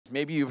words.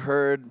 Maybe you've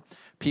heard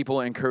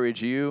people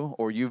encourage you,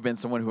 or you've been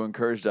someone who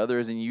encouraged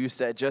others, and you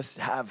said, just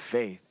have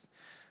faith.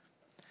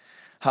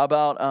 How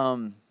about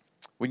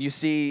when you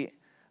see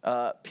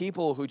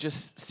people who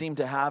just seem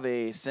to have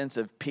a sense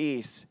of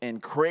peace in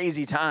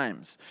crazy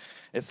times?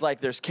 It's like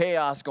there's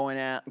chaos going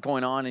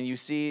on, and you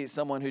see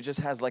someone who just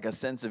has like a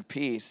sense of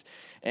peace,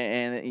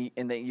 and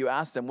that you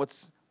ask them,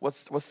 what's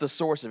the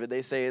source of it?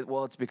 They say,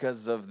 well, it's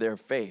because of their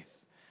faith.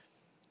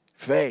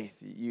 Faith.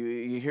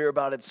 You hear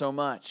about it so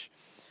much,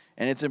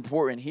 and it's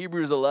important.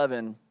 Hebrews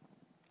 11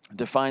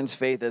 defines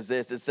faith as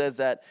this. It says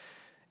that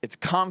it's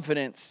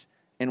confidence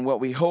in what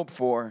we hope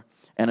for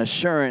and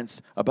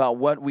assurance about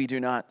what we do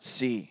not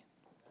see.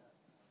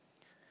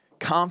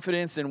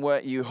 Confidence in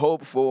what you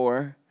hope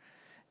for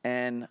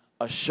and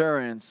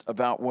assurance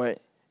about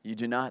what you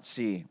do not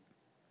see.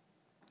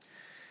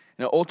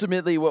 Now,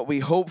 ultimately, what we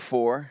hope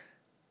for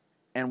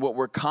and what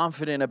we're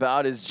confident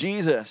about is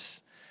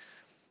Jesus.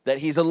 That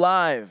he's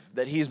alive,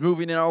 that he's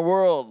moving in our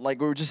world,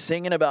 like we were just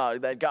singing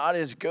about, that God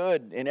is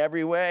good in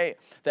every way,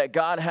 that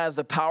God has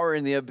the power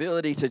and the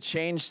ability to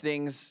change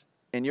things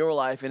in your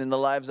life and in the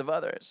lives of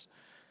others.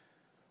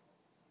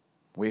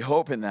 We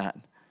hope in that.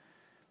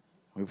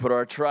 We put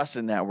our trust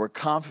in that. We're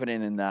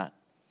confident in that.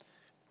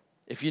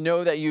 If you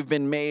know that you've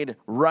been made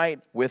right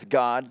with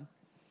God,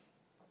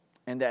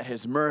 and that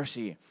his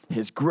mercy,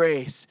 his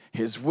grace,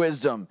 his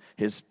wisdom,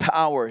 his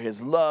power,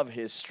 his love,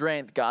 his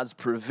strength, God's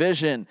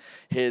provision,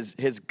 his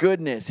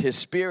goodness, his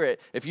spirit,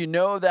 if you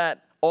know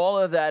that all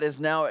of that is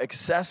now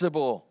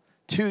accessible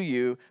to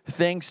you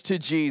thanks to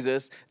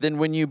Jesus, then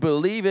when you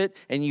believe it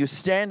and you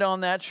stand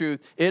on that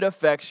truth, it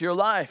affects your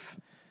life.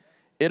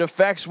 It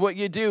affects what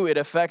you do. It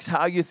affects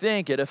how you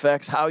think. It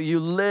affects how you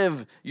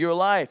live your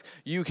life.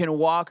 You can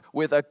walk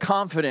with a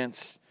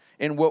confidence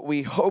in what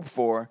we hope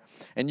for,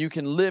 and you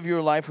can live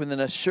your life with an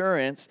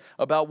assurance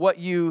about what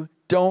you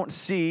don't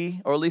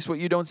see, or at least what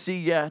you don't see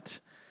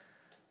yet,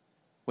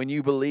 when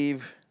you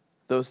believe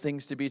those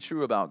things to be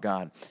true about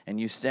God, and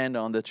you stand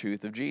on the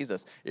truth of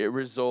Jesus. It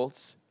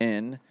results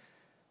in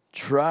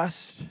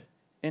trust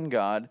in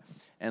God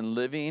and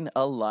living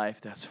a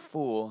life that's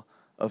full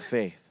of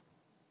faith.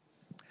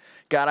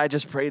 God, I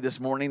just pray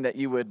this morning that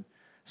you would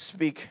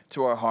speak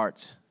to our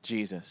hearts,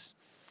 Jesus.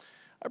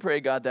 I pray,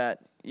 God, that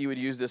you would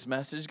use this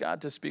message,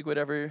 God, to speak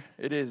whatever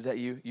it is that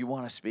you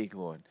want to speak,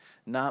 Lord.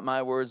 Not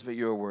my words, but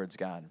your words,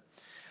 God.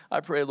 I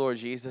pray, Lord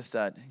Jesus,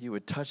 that you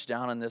would touch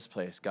down in this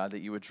place, God,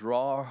 that you would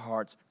draw our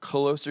hearts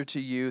closer to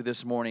you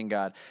this morning,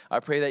 God. I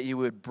pray that you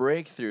would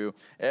break through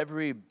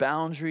every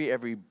boundary,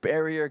 every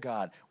barrier,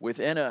 God,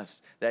 within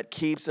us that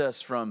keeps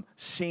us from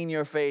seeing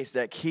your face,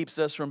 that keeps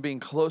us from being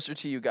closer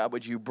to you, God.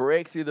 Would you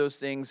break through those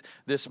things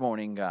this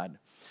morning, God?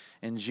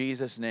 In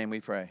Jesus' name we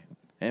pray.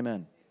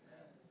 Amen.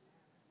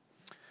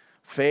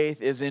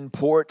 Faith is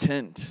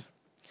important.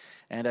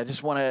 And I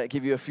just want to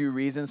give you a few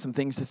reasons, some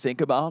things to think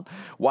about,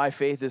 why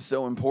faith is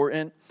so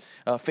important.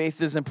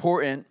 Faith is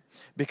important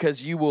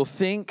because you will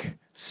think,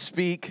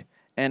 speak,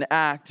 and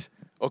act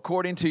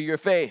according to your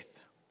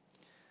faith.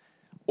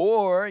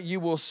 Or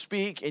you will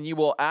speak and you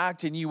will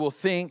act and you will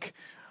think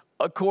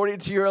according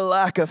to your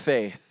lack of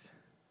faith.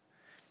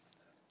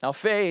 Now,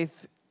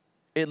 faith,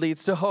 it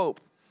leads to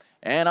hope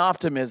and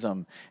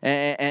optimism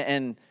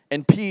and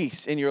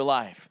peace in your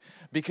life.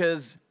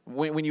 Because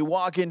when you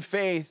walk in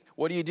faith,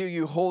 what do?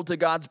 You hold to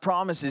God's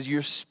promises.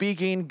 You're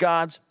speaking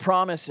God's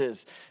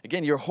promises.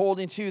 Again, you're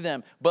holding to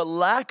them. But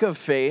lack of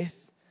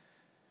faith,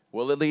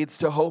 well, it leads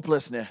to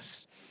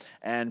hopelessness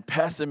and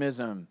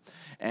pessimism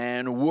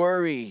and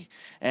worry.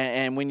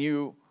 And when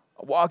you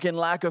walk in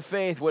lack of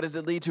faith, what does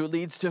it lead to? It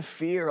leads to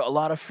fear, a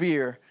lot of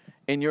fear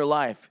in your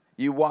life.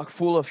 You walk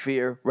full of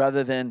fear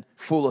rather than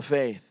full of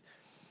faith.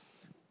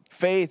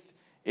 Faith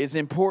is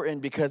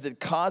important because it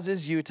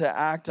causes you to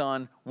act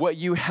on what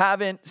you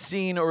haven't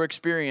seen or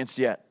experienced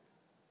yet.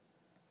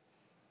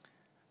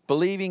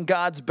 Believing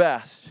God's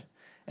best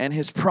and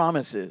his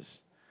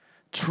promises.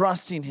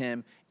 Trusting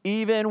him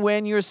even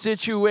when your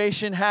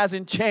situation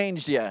hasn't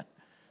changed yet.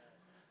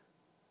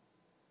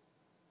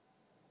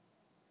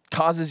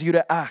 Causes you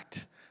to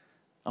act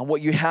on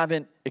what you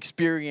haven't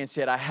experienced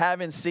yet. I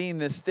haven't seen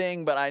this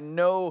thing, but I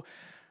know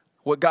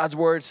what God's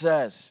word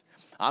says.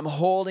 I'm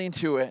holding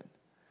to it.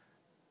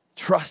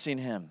 Trusting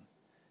him,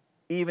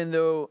 even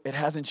though it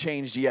hasn't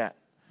changed yet.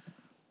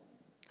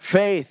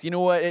 Faith, you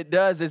know what it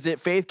does is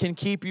faith can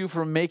keep you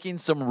from making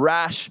some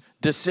rash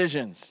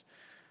decisions.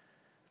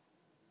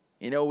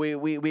 You know,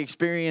 we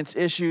experience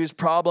issues,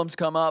 problems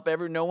come up.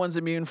 No one's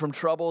immune from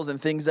troubles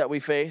and things that we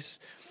face.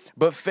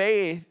 But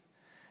faith,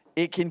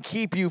 it can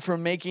keep you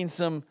from making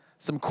some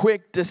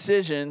quick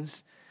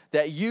decisions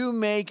that you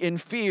make in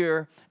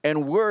fear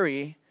and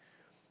worry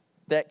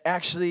that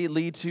actually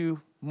lead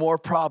to more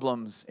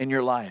problems in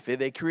your life.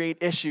 They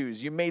create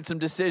issues. You made some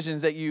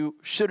decisions that you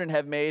shouldn't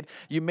have made.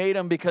 You made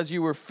them because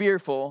you were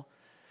fearful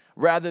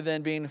rather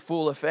than being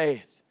full of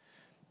faith.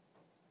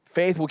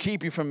 Faith will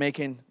keep you from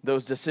making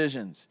those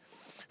decisions.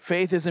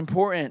 Faith is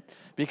important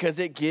because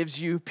it gives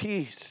you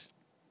peace.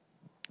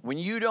 When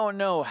you don't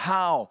know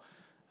how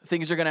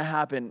things are going to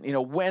happen,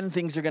 when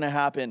things are going to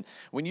happen,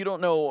 when you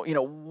don't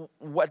know,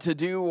 what to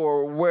do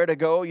or where to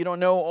go, you don't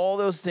know all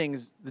those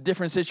things, the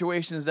different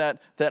situations that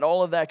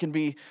all of that can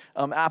be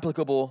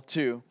applicable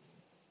to.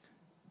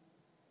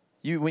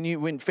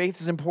 When faith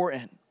is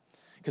important,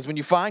 because when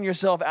you find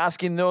yourself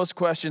asking those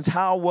questions,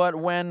 how, what,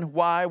 when,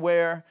 why,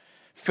 where,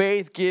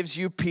 faith gives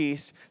you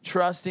peace,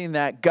 trusting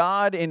that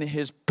God in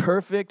his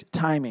perfect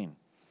timing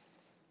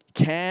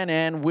can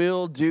and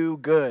will do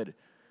good.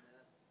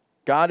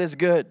 God is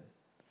good.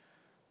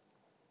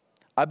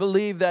 I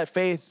believe that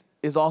faith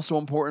is also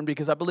important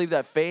because I believe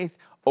that faith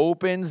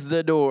opens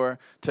the door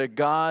to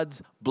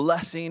God's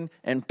blessing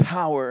and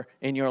power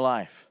in your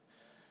life.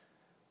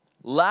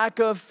 Lack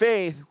of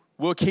faith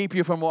will keep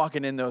you from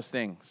walking in those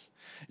things.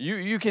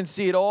 You can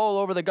see it all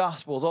over the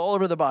Gospels, all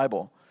over the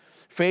Bible.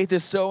 Faith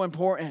is so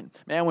important.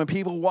 Man, when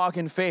people walk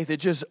in faith, it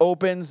just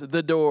opens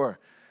the door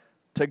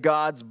to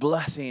God's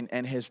blessing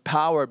and his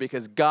power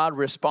because God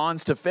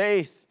responds to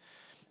faith.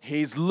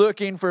 He's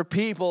looking for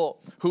people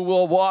who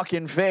will walk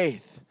in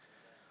faith.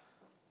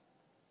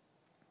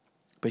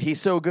 But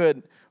he's so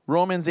good.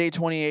 Romans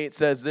 8:28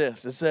 says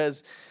this. It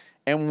says,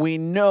 and we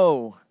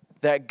know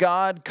that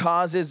God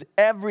causes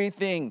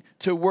everything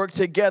to work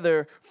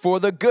together for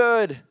the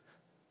good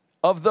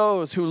of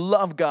those who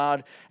love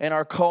God and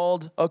are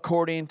called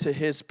according to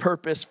his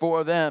purpose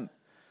for them.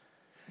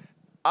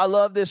 I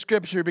love this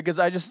scripture because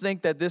I just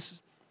think that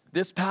this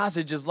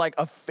passage is like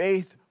a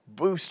faith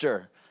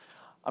booster.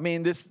 I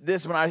mean, this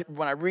when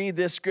I read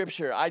this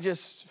scripture, I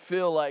just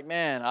feel like,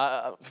 man,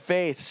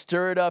 faith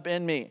stirred up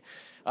in me.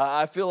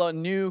 I feel a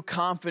new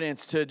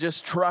confidence to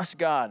just trust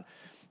God.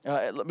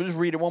 Let me just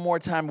read it one more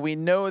time. We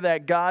know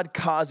that God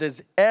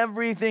causes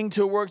everything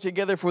to work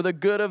together for the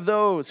good of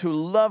those who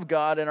love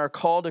God and are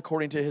called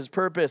according to his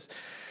purpose.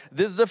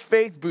 This is a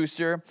faith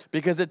booster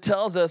because it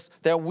tells us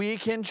that we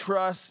can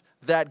trust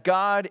that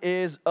God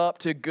is up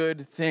to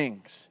good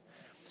things.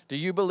 Do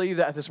you believe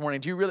that this morning?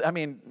 Do you really? I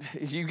mean,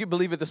 you can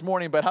believe it this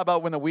morning, but how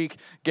about when the week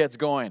gets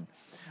going?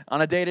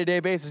 On a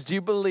day-to-day basis, do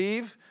you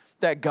believe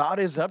that God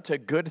is up to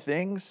good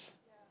things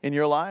in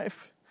your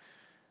life?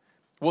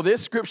 Well,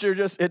 this scripture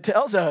it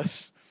tells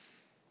us,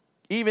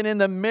 even in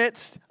the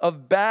midst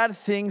of bad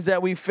things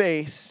that we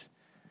face,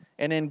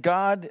 and in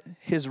God,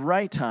 his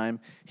right time,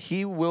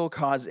 he will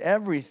cause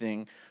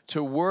everything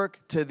to work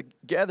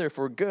together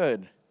for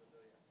good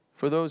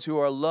for those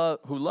who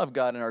love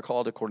God and are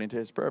called according to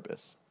his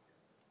purpose.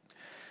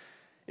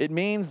 It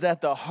means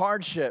that the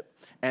hardship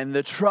and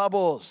the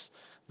troubles,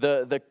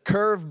 the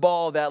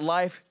curveball that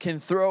life can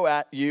throw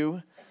at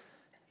you,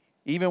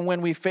 even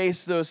when we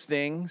face those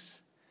things,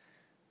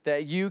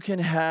 that you can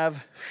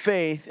have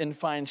faith and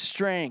find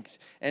strength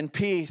and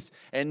peace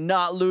and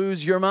not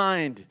lose your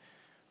mind,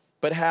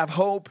 but have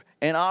hope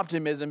and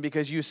optimism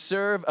because you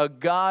serve a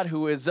God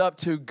who is up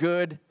to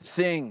good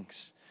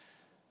things.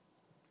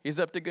 He's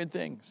up to good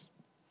things.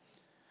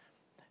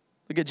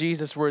 Look at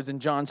Jesus' words in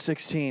John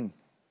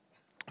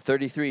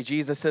 16:33.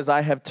 Jesus says,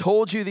 I have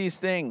told you these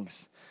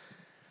things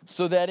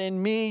so that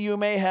in me you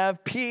may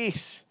have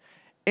peace.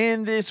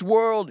 In this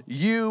world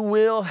you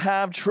will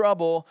have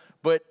trouble,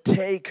 but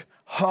take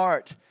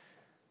heart.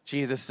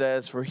 Jesus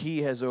says, for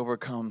he has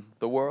overcome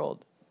the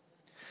world.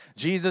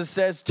 Jesus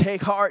says,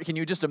 take heart. Can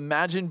you just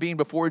imagine being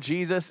before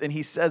Jesus and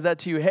he says that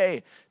to you?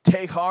 Hey,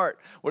 take heart.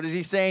 What is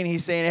he saying?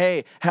 He's saying,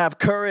 hey, have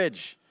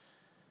courage.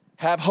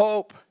 Have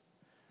hope.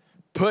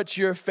 Put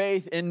your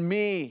faith in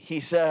me, he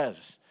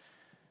says.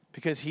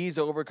 Because he's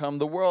overcome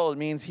the world. It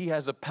means he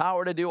has the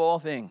power to do all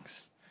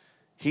things.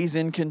 He's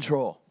in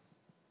control.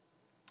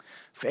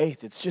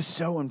 Faith, it's just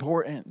so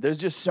important. There's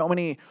just so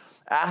many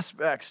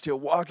aspects to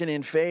walking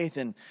in faith,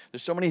 and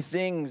there's so many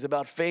things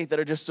about faith that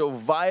are just so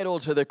vital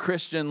to the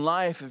Christian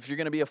life. If you're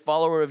going to be a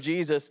follower of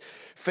Jesus,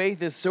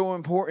 faith is so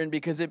important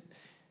because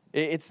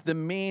it's the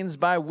means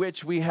by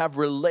which we have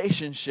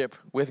relationship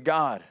with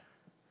God.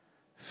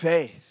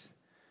 Faith.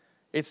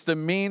 It's the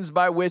means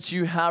by which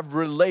you have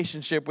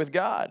relationship with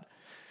God.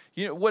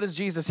 You know, what is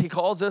Jesus? He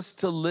calls us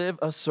to live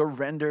a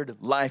surrendered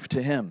life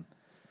to him.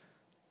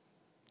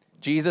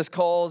 Jesus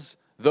calls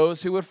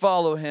those who would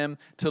follow him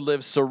to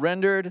live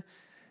surrendered,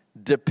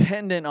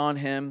 dependent on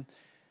him,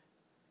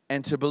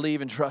 and to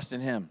believe and trust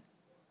in him.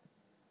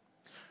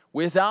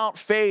 Without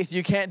faith,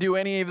 you can't do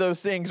any of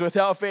those things.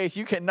 Without faith,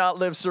 you cannot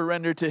live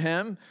surrendered to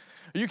him.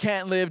 You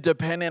can't live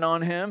dependent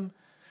on him.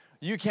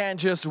 You can't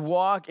just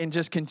walk and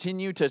just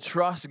continue to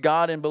trust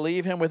God and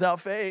believe him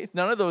without faith.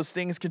 None of those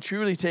things can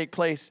truly take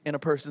place in a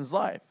person's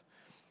life.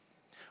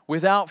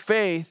 Without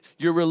faith,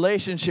 your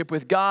relationship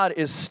with God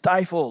is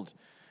stifled.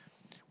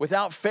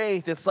 Without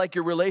faith, it's like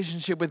your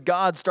relationship with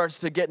God starts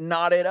to get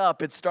knotted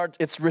up.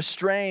 It's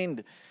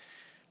restrained.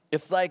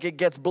 It's like it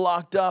gets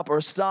blocked up or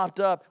stopped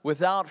up.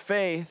 Without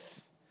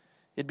faith,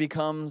 it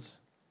becomes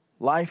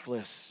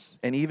lifeless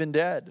and even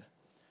dead.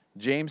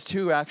 James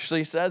 2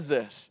 actually says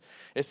this.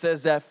 It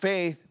says that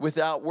faith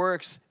without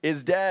works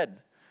is dead.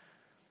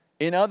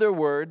 In other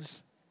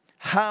words,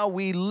 how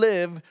we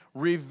live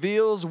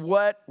reveals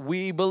what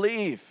we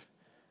believe.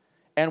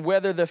 and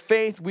whether the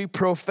faith we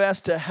profess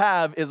to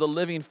have is a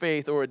living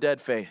faith or a dead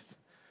faith.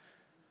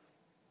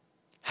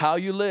 How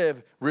you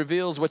live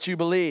reveals what you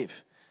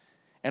believe,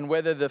 and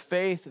whether the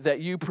faith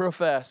that you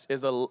profess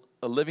is a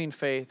living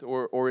faith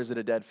or is it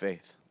a dead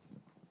faith.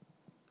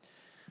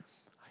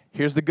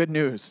 Here's the good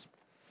news.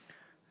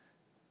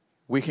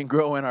 We can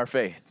grow in our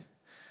faith.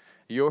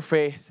 Your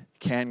faith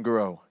can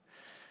grow.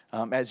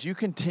 As you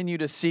continue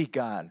to seek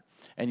God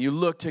and you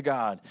look to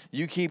God,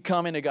 you keep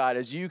coming to God,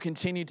 as you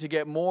continue to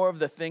get more of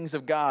the things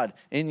of God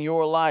in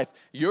your life,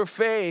 your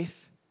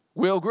faith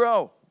will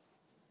grow.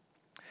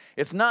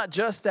 It's not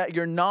just that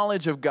your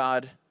knowledge of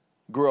God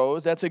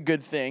grows. That's a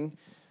good thing.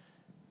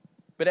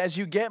 But as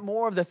you get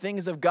more of the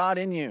things of God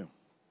in you,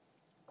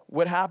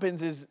 what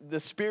happens is the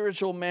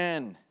spiritual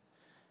man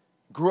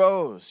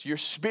grows. Your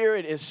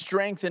spirit is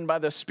strengthened by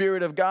the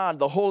Spirit of God,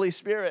 the Holy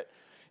Spirit.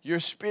 Your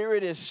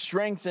spirit is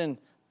strengthened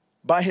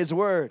by His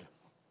Word.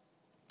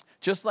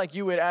 Just like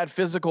you would add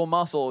physical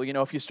muscle,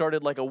 if you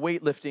started like a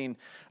weightlifting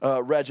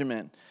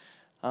regimen,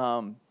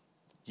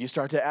 you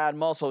start to add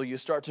muscle, you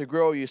start to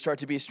grow, you start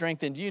to be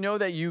strengthened. Do you know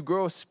that you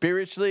grow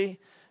spiritually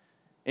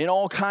in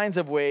all kinds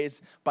of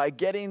ways by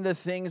getting the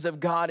things of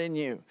God in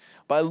you,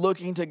 by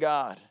looking to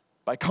God,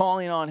 by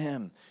calling on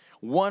Him?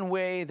 One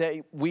way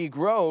that we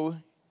grow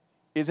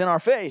is in our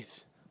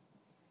faith,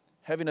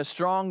 having a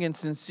strong and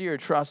sincere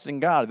trust in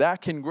God.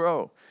 That can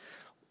grow.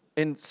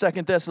 In 2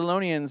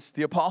 Thessalonians,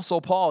 the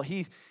Apostle Paul,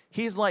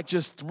 he's like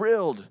just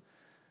thrilled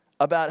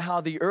about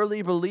how the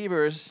early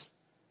believers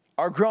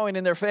are growing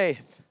in their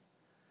faith.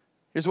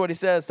 Here's what he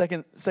says,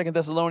 2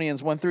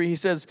 Thessalonians 1:3. He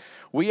says,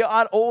 "We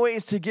ought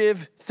always to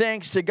give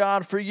thanks to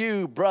God for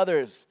you,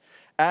 brothers,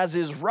 as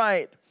is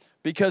right,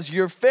 because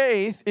your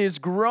faith is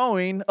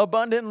growing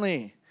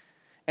abundantly,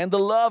 and the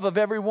love of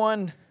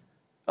everyone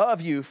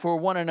of you for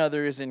one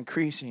another is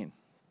increasing."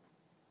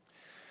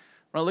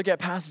 When I look at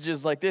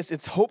passages like this,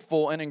 it's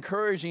hopeful and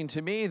encouraging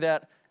to me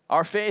that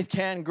our faith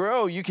can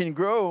grow. You can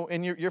grow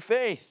in your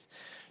faith.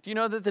 Do you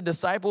know that the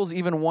disciples,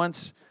 even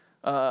once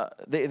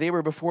they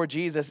were before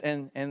Jesus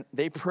and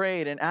they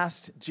prayed and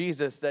asked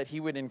Jesus that He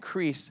would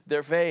increase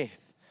their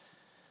faith?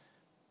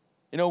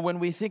 When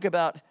we think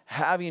about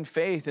having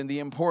faith and the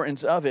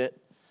importance of it,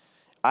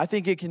 I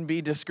think it can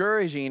be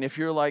discouraging if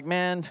you're like,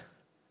 man,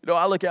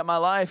 I look at my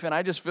life and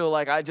I just feel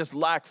like I just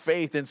lack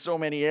faith in so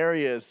many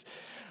areas.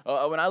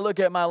 When I look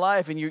at my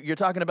life and you're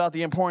talking about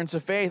the importance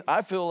of faith,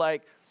 I feel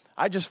like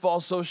I just fall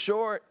so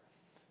short.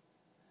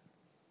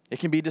 It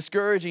can be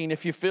discouraging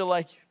if you feel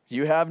like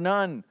you have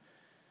none.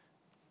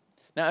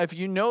 Now, if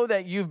you know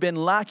that you've been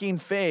lacking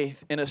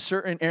faith in a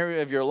certain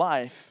area of your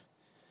life,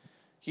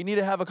 you need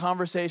to have a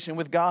conversation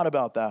with God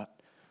about that.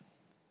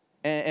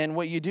 And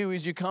what you do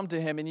is you come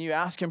to Him and you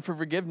ask Him for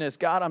forgiveness.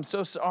 God, I'm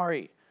so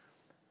sorry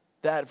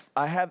that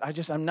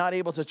I'm not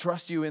able to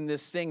trust you in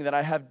this thing, that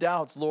I have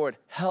doubts. Lord,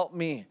 help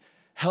me.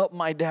 Help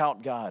my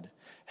doubt, God.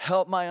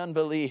 Help my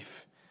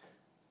unbelief.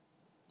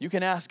 You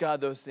can ask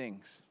God those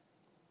things.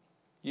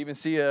 You even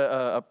see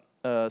a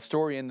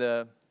story in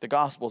the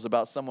Gospels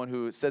about someone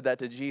who said that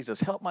to Jesus.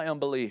 Help my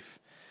unbelief.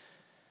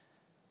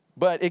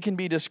 But it can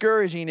be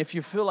discouraging if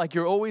you feel like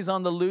you're always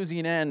on the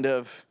losing end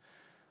of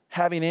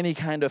having any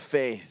kind of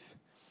faith.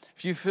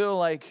 If you feel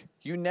like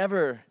you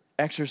never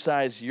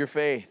exercise your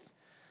faith,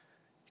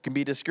 it can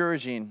be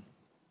discouraging.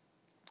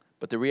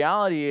 But the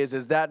reality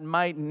is that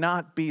might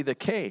not be the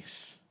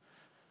case.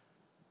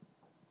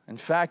 In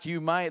fact,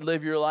 you might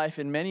live your life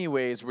in many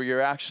ways where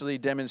you're actually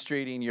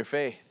demonstrating your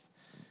faith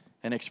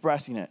and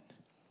expressing it.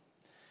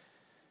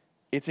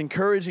 It's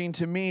encouraging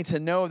to me to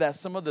know that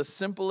some of the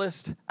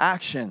simplest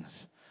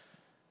actions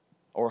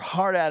or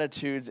heart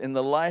attitudes in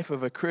the life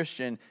of a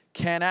Christian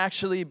can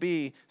actually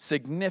be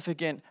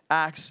significant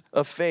acts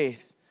of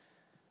faith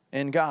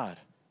in God.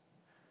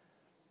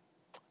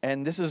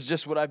 And this is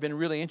just what I've been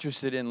really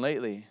interested in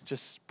lately,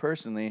 just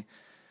personally,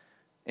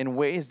 in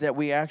ways that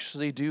we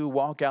actually do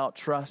walk out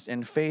trust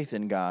and faith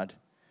in God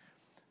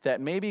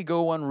that maybe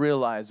go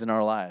unrealized in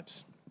our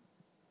lives.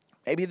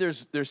 Maybe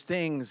there's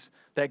things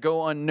that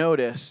go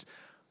unnoticed,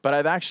 but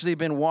I've actually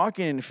been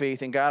walking in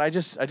faith in God. I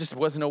just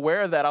wasn't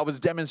aware of that. I was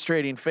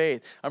demonstrating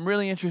faith. I'm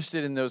really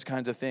interested in those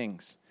kinds of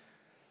things.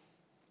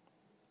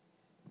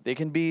 They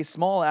can be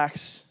small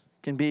acts,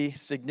 can be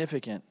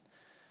significant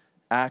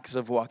acts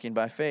of walking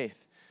by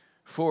faith.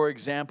 For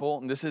example,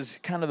 and this is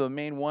kind of the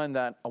main one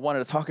that I wanted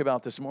to talk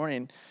about this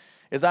morning,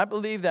 is I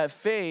believe that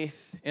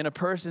faith in a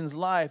person's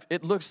life,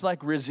 it looks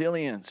like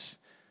resilience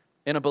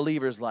in a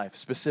believer's life,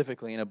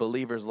 specifically in a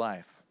believer's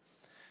life.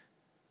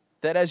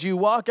 That as you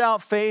walk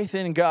out faith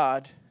in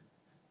God,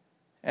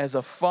 as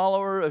a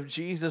follower of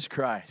Jesus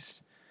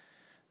Christ,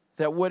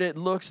 that what it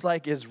looks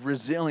like is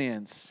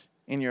resilience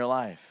in your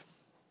life.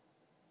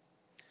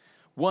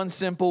 One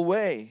simple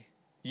way,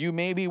 you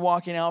may be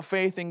walking out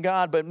faith in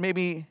God, but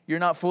maybe you're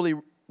not fully,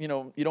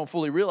 you don't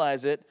fully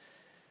realize it,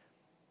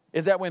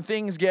 is that when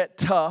things get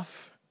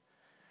tough,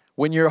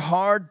 when you're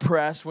hard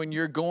pressed, when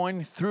you're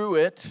going through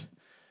it,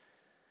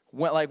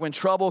 when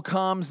trouble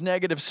comes,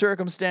 negative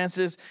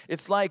circumstances,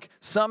 it's like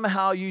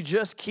somehow you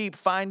just keep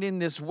finding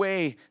this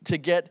way to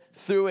get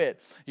through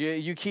it.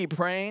 You keep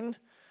praying,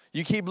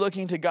 you keep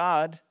looking to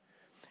God,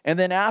 and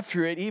then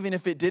after it, even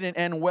if it didn't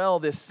end well,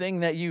 this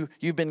thing that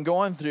you've been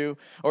going through,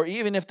 or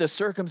even if the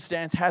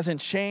circumstance hasn't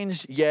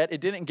changed yet,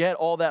 it didn't get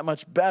all that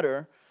much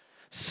better,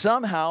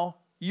 somehow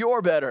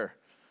you're better.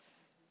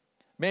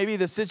 Maybe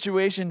the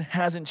situation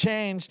hasn't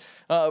changed,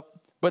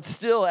 but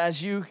still,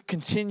 as you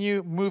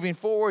continue moving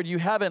forward, you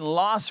haven't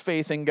lost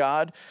faith in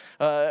God.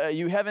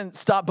 You haven't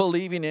stopped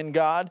believing in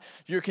God.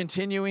 You're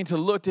continuing to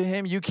look to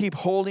Him. You keep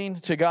holding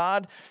to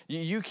God.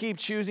 You keep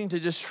choosing to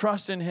just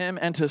trust in Him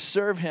and to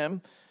serve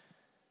Him.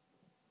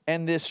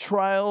 And this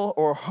trial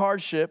or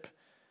hardship,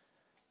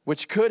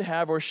 which could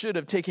have or should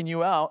have taken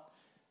you out,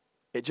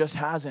 it just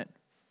hasn't.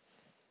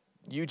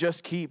 You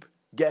just keep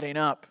getting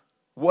up.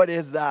 What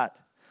is that?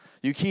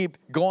 You keep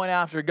going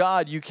after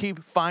God. You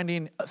keep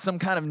finding some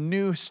kind of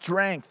new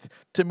strength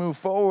to move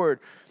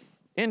forward,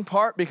 in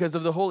part because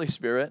of the Holy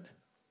Spirit,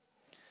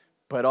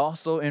 but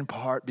also in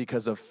part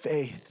because of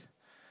faith.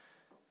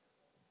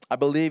 I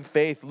believe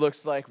faith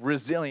looks like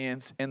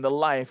resilience in the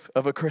life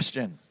of a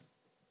Christian.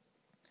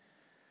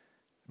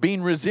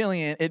 Being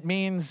resilient, it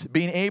means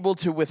being able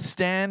to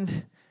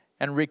withstand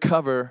and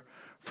recover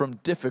from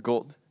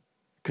difficult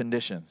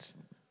conditions.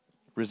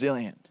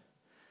 Resilient.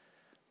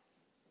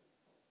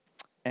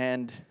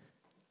 And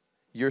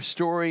your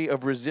story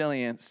of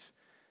resilience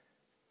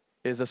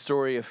is a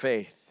story of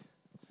faith.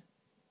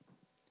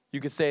 You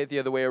could say it the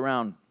other way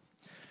around.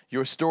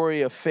 Your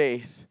story of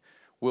faith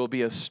will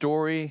be a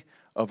story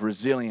of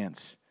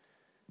resilience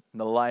in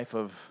the life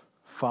of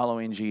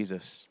following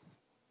Jesus.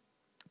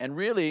 And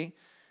really,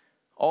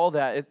 all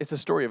that, it's a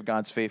story of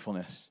God's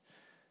faithfulness.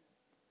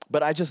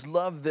 But I just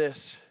love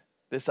this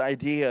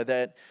idea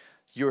that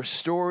your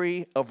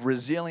story of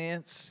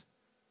resilience,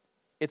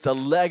 it's a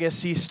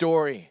legacy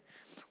story.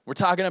 We're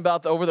talking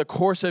about over the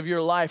course of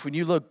your life. When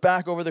you look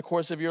back over the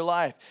course of your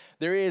life,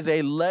 there is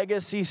a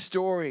legacy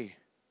story,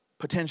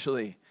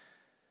 potentially,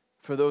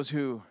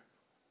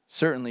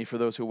 certainly for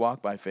those who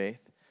walk by faith.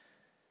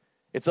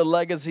 It's a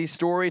legacy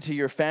story to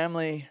your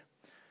family,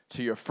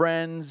 to your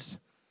friends,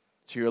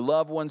 to your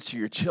loved ones, to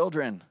your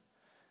children.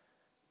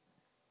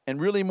 And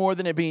really more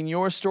than it being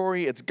your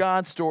story, it's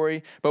God's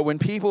story. But when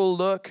people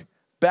look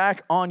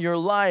back on your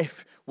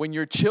life, when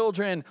your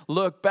children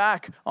look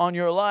back on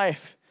your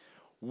life,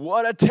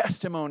 what a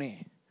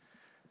testimony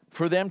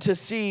for them to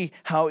see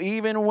how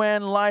even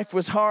when life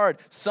was hard,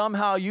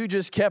 somehow you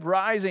just kept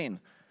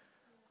rising.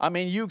 I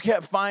mean, you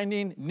kept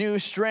finding new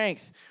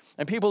strength.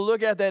 And people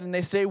look at that and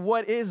they say,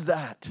 what is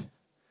that?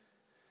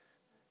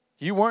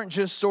 You weren't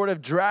just sort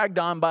of dragged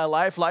on by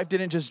life. Life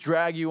didn't just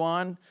drag you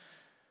on.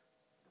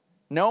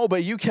 No,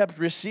 but you kept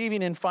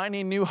receiving and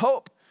finding new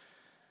hope.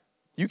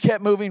 You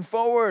kept moving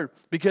forward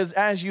because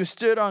as you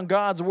stood on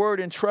God's word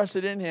and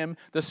trusted in Him,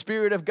 the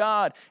Spirit of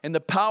God and the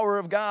power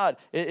of God,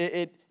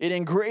 it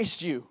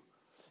engraced you.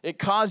 It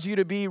caused you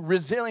to be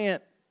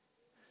resilient.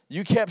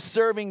 You kept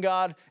serving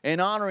God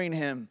and honoring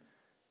Him.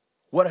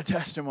 What a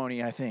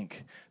testimony, I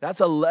think.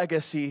 That's a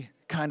legacy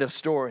kind of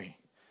story.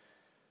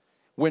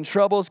 When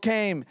troubles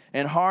came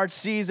and hard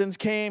seasons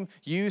came,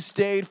 you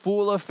stayed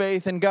full of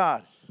faith in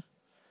God.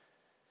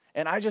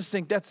 And I just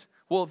think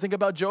think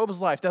about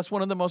Job's life. That's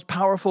one of the most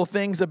powerful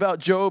things about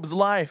Job's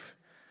life.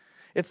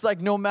 It's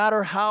like no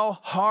matter how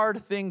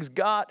hard things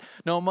got,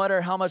 no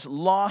matter how much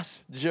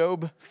loss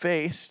Job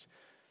faced,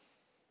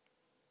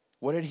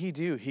 what did he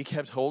do? He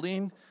kept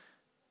holding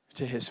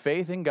to his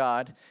faith in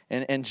God.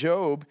 And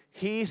Job,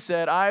 he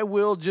said, I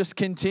will just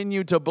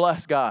continue to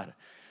bless God.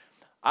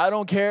 I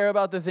don't care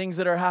about the things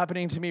that are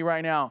happening to me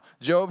right now.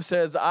 Job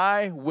says,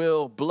 I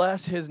will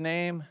bless His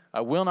name.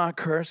 I will not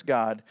curse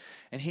God.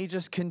 And he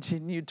just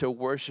continued to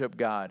worship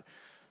God.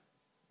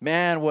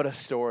 Man, what a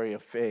story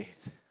of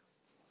faith.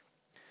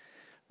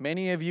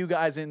 Many of you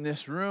guys in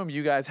this room,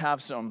 you guys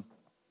have some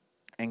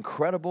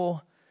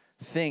incredible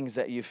things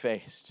that you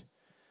faced.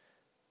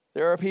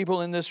 There are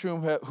people in this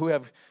room who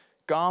have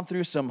gone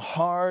through some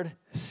hard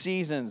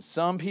seasons.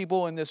 Some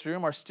people in this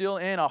room are still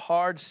in a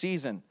hard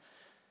season.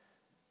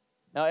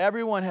 Now,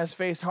 everyone has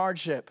faced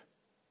hardship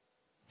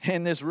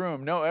in this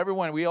room. No,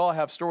 we all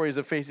have stories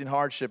of facing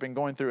hardship and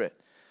going through it.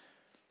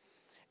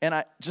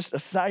 And just a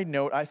side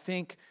note, I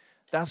think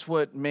that's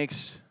what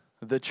makes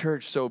the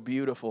church so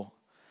beautiful.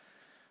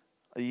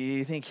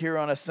 You think here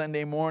on a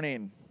Sunday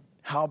morning,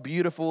 how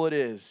beautiful it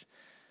is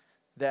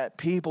that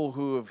people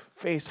who have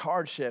faced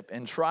hardship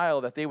and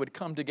trial, that they would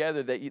come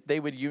together, that they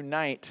would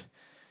unite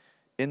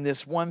in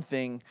this one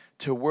thing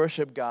to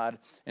worship God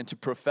and to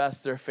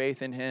profess their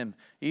faith in Him.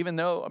 Even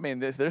though,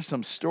 there's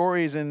some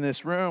stories in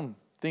this room,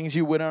 things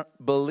you wouldn't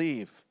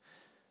believe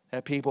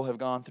that people have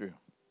gone through.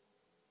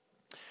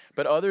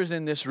 But others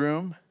in this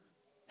room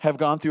have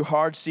gone through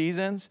hard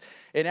seasons.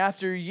 And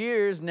after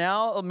years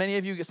now,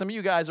 some of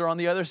you guys are on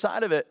the other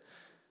side of it.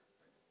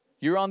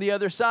 You're on the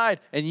other side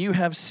and you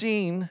have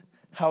seen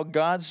how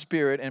God's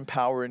Spirit and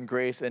power and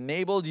grace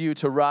enabled you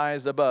to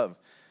rise above,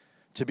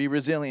 to be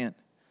resilient.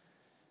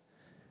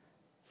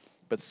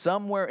 But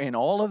somewhere in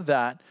all of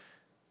that,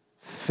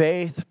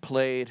 faith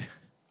played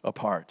a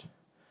part.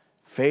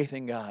 Faith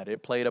in God,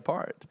 it played a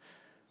part.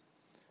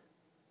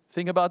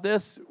 Think about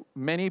this.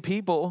 Many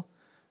people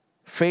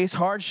face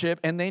hardship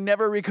and they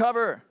never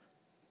recover.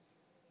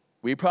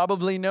 We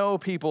probably know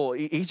people,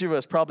 each of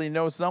us probably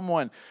know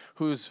someone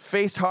who's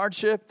faced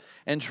hardship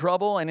and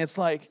trouble, and it's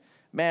like,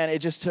 man, it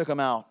just took them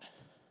out.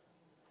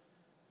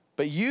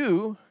 But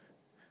you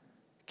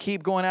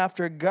keep going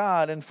after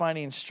God and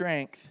finding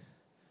strength,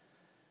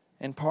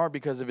 in part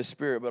because of His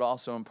Spirit, but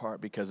also in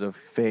part because of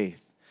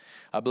faith.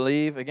 I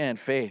believe, again,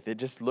 faith, it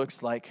just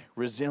looks like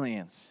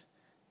resilience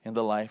in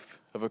the life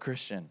of a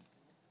Christian.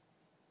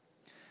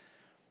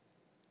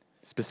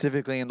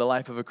 Specifically in the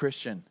life of a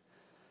Christian.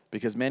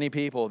 Because many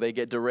people, they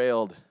get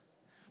derailed.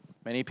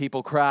 Many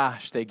people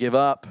crash. They give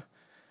up.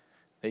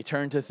 They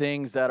turn to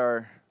things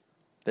that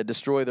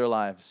destroy their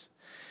lives.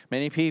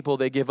 Many people,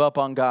 they give up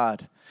on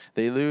God.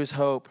 They lose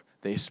hope.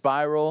 They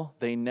spiral.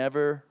 They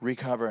never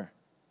recover.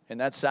 And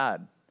that's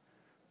sad.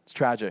 It's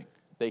tragic.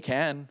 They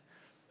can.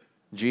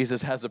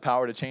 Jesus has the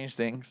power to change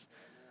things.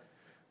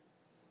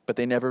 But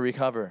they never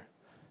recover.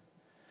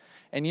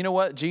 And you know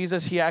what?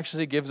 Jesus, He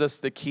actually gives us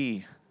the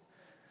key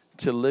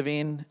to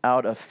living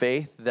out a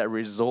faith that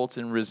results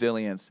in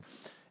resilience.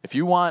 If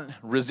you want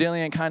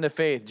resilient kind of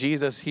faith,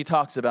 Jesus, He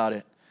talks about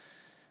it.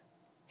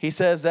 He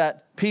says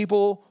that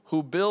people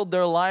who build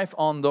their life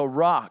on the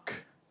rock,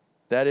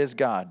 that is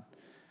God,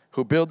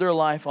 who build their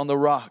life on the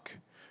rock,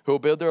 who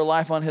build their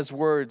life on His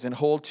words and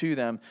hold to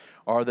them,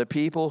 are the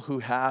people who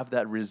have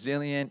that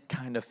resilient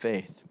kind of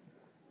faith.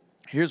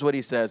 Here's what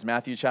He says,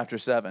 Matthew chapter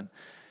 7.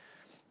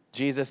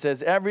 Jesus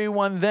says,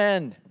 everyone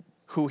then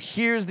who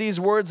hears these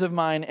words of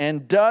mine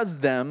and does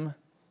them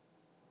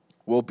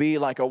will be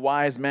like a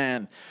wise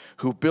man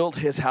who built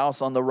his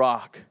house on the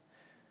rock.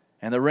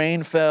 And the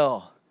rain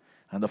fell,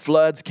 and the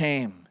floods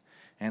came,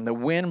 and the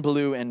wind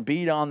blew and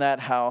beat on that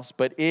house,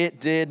 but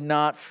it did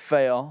not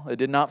fail, it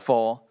did not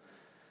fall,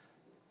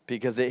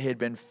 because it had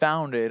been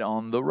founded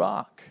on the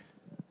rock.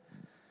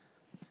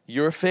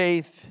 Your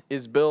faith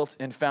is built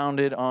and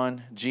founded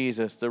on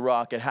Jesus, the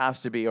rock. It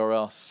has to be, or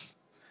else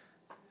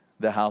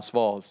the house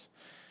falls.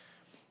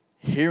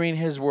 Hearing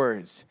His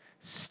words,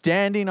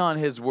 standing on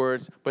His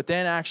words, but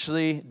then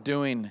actually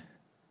doing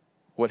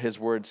what His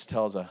words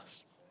tells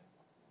us.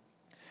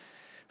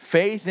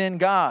 Faith in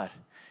God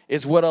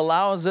is what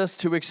allows us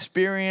to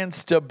experience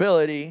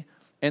stability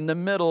in the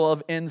middle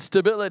of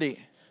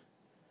instability.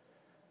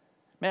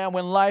 Man,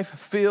 when life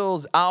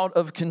feels out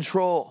of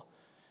control,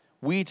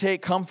 we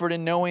take comfort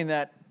in knowing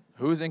that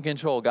who's in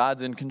control?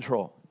 God's in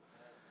control.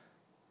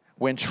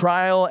 When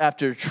trial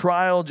after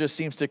trial just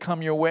seems to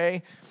come your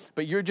way,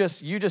 but you're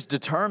just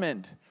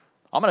determined.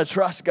 I'm going to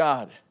trust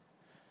God.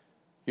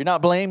 You're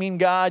not blaming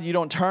God. You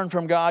don't turn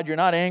from God. You're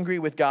not angry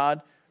with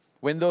God.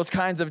 When those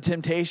kinds of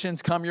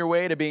temptations come your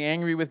way to be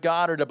angry with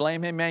God or to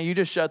blame Him, man, you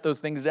just shut those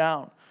things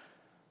down.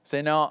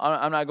 Say, no,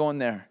 I'm not going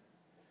there.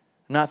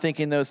 I'm not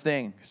thinking those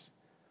things.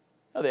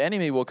 No, the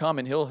enemy will come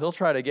and he'll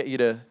try to get you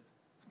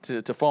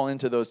to fall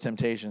into those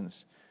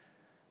temptations.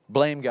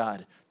 Blame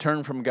God.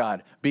 Turn from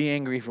God. Be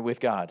angry with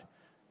God.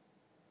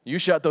 You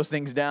shut those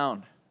things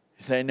down.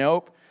 You say,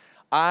 nope.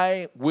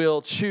 I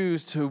will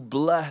choose to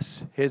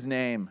bless His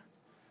name.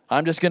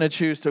 I'm just going to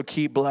choose to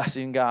keep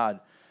blessing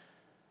God.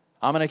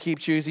 I'm going to keep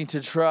choosing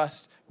to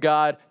trust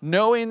God,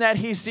 knowing that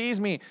He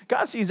sees me.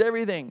 God sees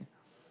everything.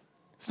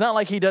 It's not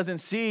like He doesn't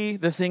see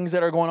the things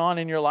that are going on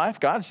in your life.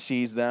 God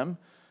sees them.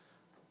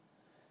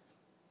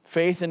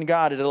 Faith in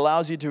God, it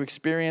allows you to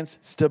experience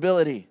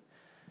stability.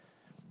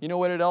 You know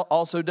what it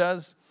also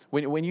does?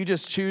 When you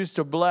just choose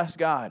to bless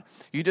God,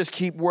 you just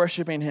keep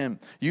worshiping Him.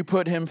 You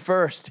put Him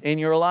first in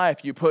your life.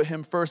 You put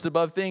Him first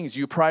above things.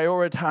 You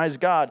prioritize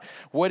God.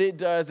 What it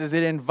does is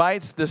it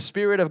invites the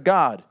Spirit of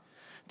God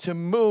to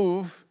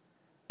move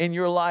in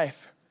your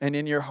life and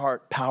in your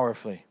heart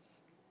powerfully.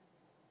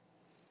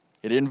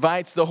 It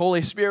invites the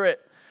Holy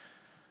Spirit.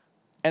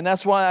 And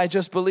that's why I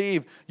just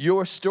believe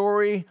your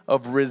story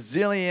of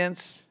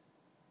resilience,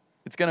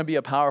 it's going to be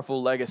a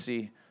powerful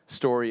legacy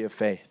story of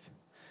faith.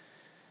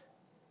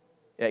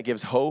 It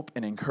gives hope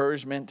and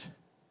encouragement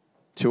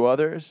to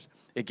others.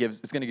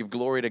 It's going to give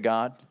glory to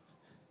God.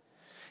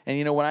 And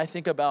you know, when I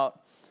think about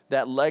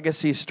that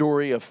legacy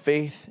story of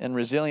faith and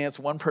resilience,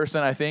 one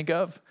person I think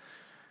of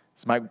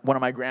is one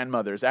of my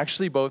grandmothers.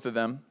 Actually, both of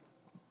them.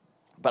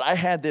 But I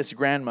had this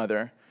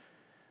grandmother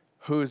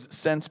who's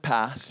since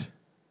passed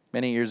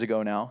many years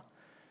ago now.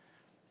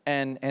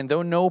 And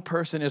though no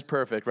person is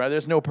perfect, right?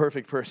 There's no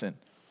perfect person.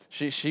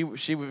 She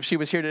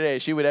was here today.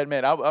 She would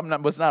admit, I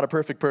was not a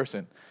perfect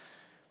person.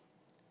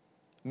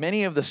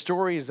 Many of the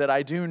stories that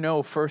I do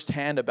know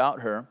firsthand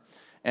about her,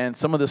 and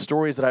some of the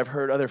stories that I've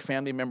heard other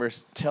family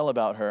members tell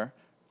about her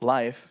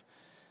life,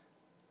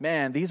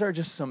 man, these are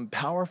just some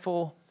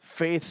powerful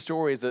faith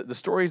stories. The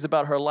stories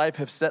about her life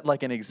have set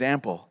like an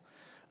example,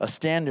 a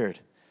standard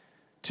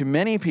to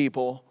many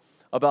people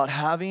about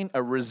having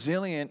a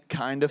resilient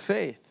kind of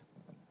faith.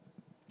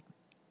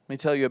 Let me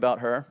tell you about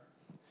her.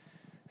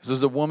 This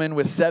was a woman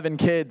with 7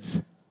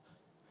 kids.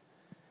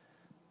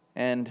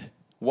 And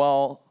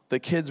while the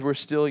kids were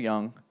still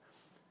young,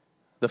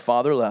 the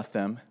father left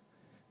them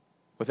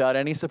without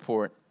any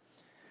support.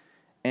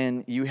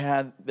 And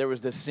there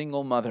was this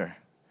single mother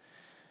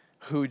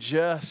who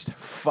just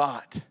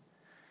fought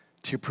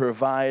to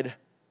provide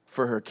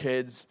for her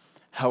kids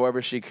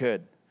however she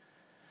could.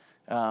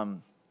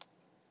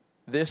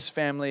 This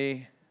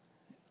family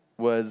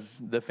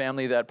was the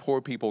family that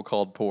poor people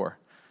called poor.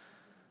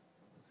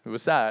 It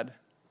was sad,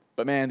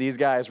 but man, these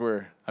guys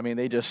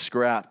they just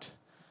scrapped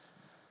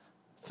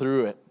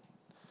through it.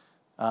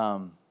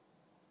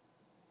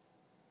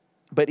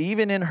 But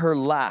even in her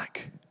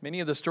lack,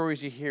 many of the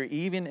stories you hear,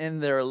 even in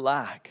their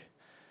lack,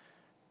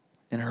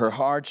 in her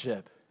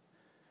hardship,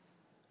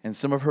 and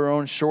some of her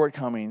own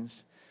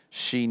shortcomings,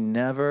 she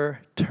never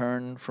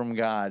turned from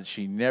God.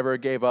 She never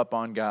gave up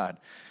on God.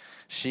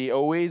 She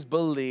always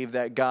believed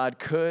that God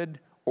could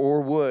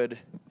or would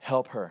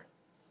help her.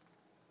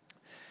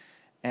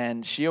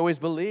 And she always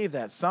believed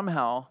that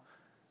somehow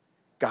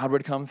God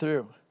would come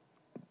through.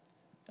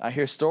 I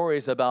hear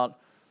stories about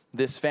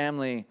this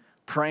family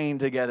praying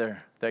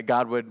together that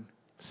God would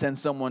send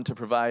someone to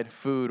provide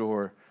food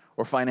or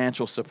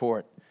financial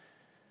support.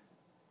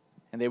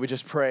 And they would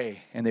just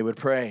pray, and they would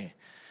pray.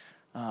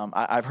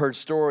 I've heard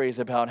stories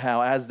about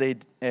how as they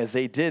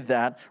did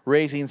that,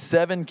 raising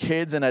 7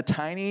 kids in a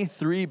tiny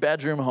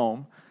 3-bedroom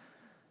home,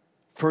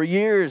 for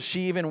years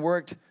she even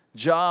worked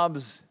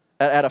jobs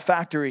at a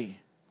factory,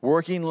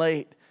 working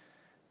late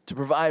to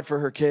provide for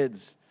her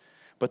kids.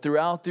 But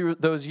throughout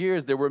those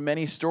years, there were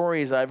many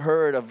stories I've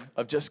heard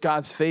of just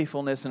God's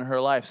faithfulness in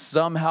her life.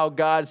 Somehow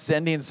God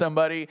sending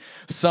somebody,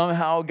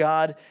 somehow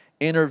God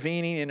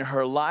intervening in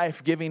her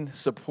life, giving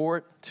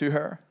support to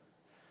her.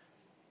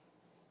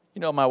 You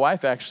know, my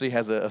wife actually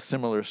has a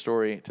similar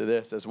story to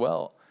this as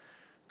well.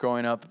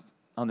 Growing up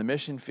on the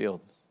mission field,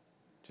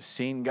 just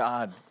seeing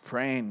God,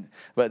 praying.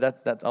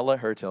 But I'll let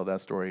her tell that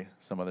story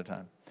some other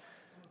time.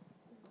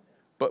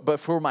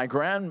 But for my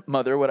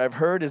grandmother, what I've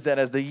heard is that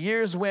as the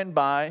years went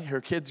by, her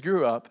kids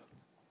grew up,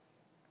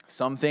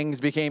 some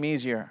things became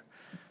easier,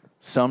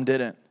 some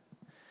didn't.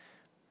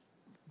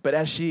 But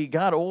as she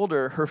got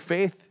older, her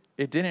faith,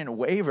 it didn't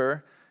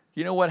waver.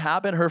 You know what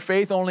happened? Her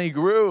faith only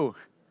grew.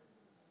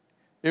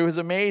 It was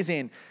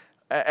amazing.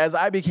 As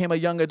I became a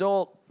young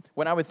adult,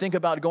 when I would think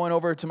about going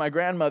over to my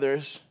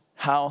grandmother's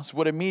house,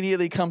 what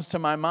immediately comes to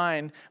my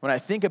mind when I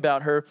think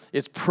about her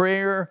is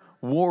prayer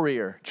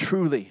warrior,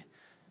 truly.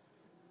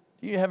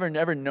 You ever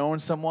never known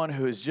someone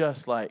who is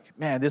just like,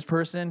 man, this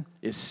person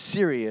is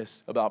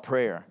serious about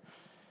prayer?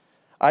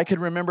 I could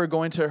remember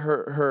going to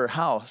her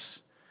house,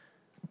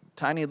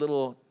 tiny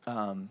little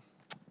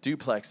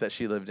duplex that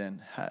she lived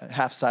in,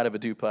 half side of a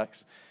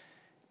duplex.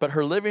 But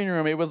her living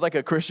room, it was like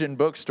a Christian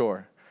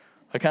bookstore.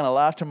 I kind of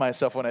laugh to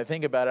myself when I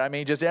think about it. I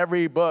mean, just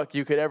every book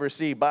you could ever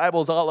see,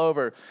 Bibles all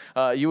over.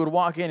 You would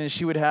walk in and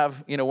she would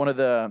have, one of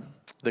the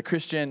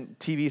Christian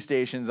TV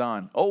stations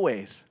on.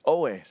 Always.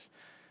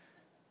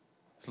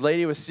 This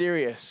lady was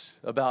serious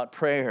about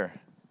prayer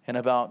and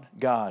about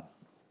God.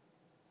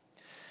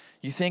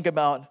 You think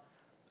about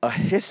a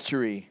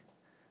history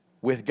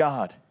with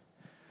God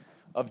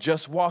of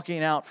just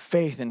walking out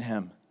faith in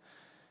Him.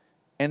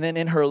 And then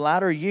in her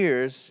latter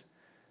years,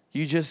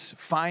 you just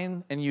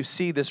find and you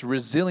see this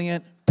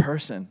resilient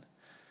person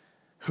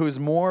who's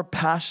more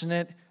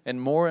passionate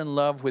and more in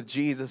love with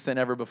Jesus than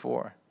ever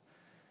before.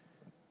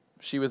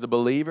 She was a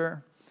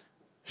believer.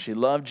 She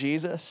loved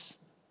Jesus.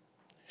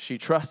 She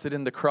trusted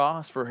in the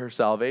cross for her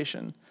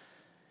salvation.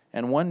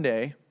 And one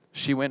day,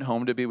 she went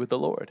home to be with the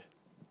Lord.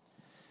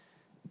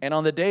 And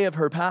on the day of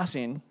her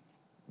passing,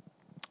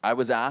 I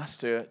was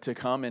asked to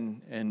come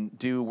and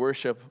do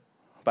worship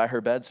by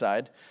her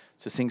bedside,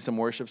 to sing some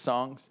worship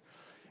songs.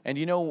 And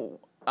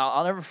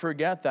I'll never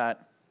forget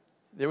that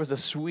there was a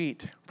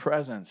sweet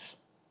presence,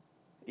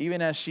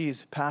 even as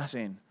she's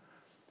passing,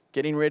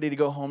 getting ready to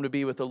go home to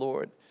be with the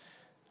Lord.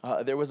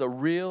 There was a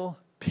real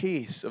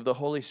peace of the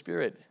Holy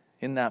Spirit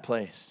in that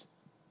place.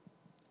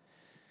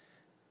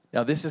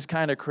 Now, this is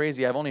kind of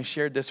crazy. I've only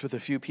shared this with a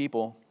few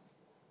people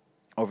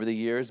over the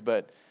years,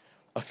 but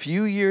a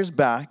few years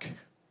back,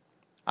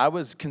 I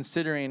was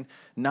considering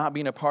not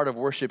being a part of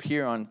worship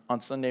here on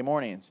Sunday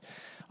mornings.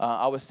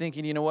 I was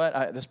thinking, you know what?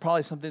 There's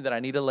probably something that I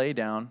need to lay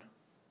down,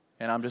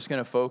 and I'm just going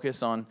to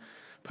focus on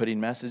putting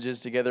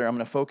messages together. I'm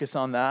going to focus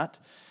on that.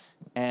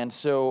 And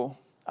so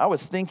I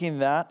was thinking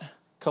that a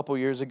couple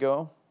years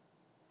ago,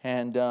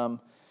 and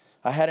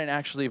I hadn't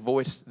actually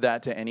voiced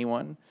that to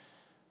anyone.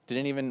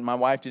 My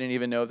wife didn't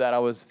even know that I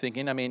was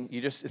thinking. I mean,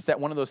 it's that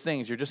one of those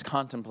things, you're just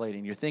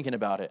contemplating, you're thinking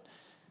about it.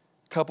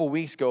 A couple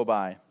weeks go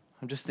by,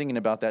 I'm just thinking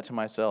about that to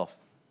myself.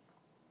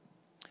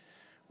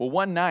 Well,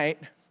 one night,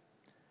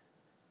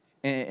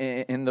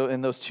 in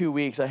those 2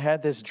 weeks, I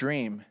had this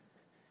dream.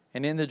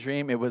 And in the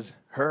dream, it was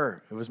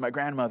her. It was my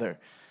grandmother.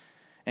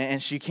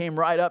 And she came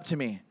right up to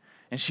me.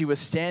 And she was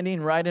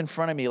standing right in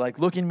front of me, like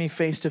looking me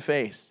face to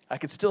face. I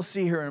could still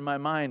see her in my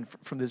mind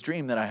from this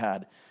dream that I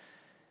had.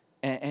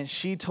 And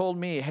she told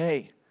me,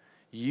 hey,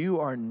 you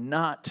are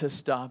not to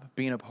stop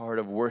being a part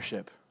of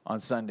worship on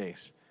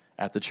Sundays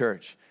at the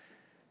church.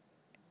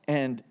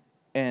 And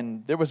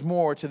And there was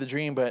more to the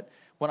dream, but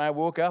when I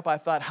woke up, I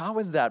thought, how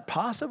is that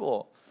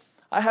possible?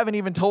 I haven't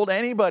even told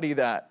anybody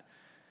that.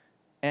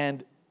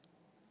 And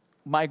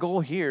my goal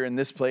here in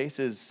this place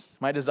is,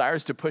 my desire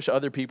is to push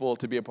other people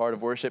to be a part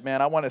of worship.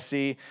 Man, I want to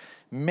see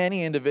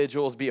many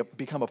individuals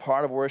become a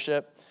part of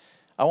worship.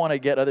 I want to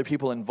get other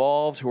people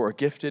involved who are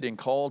gifted and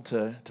called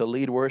to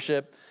lead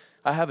worship.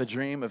 I have a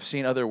dream of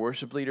seeing other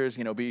worship leaders,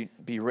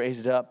 be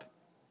raised up.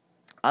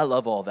 I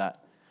love all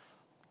that.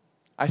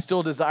 I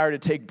still desire to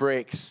take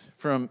breaks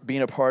from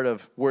being a part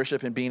of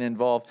worship and being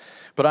involved.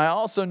 But I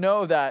also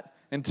know that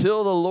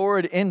until the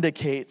Lord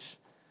indicates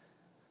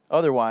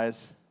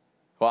otherwise,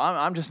 well,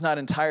 I'm just not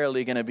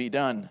entirely going to be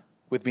done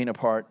with being a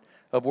part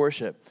of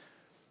worship.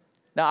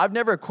 Now, I've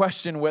never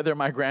questioned whether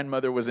my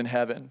grandmother was in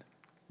heaven.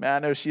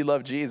 Man, I know she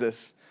loved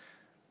Jesus.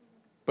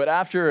 But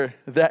after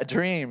that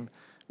dream,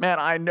 man,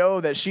 I know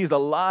that she's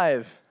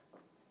alive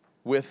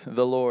with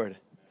the Lord.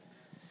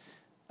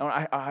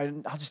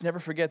 I'll just never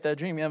forget that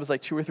dream. It was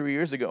like 2 or 3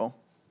 years ago.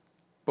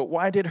 But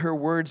why did her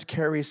words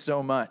carry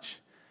so much,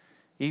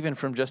 even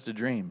from just a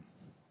dream?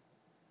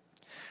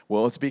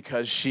 Well, it's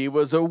because she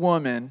was a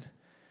woman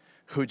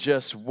who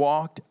just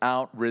walked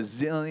out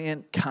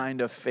resilient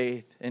kind of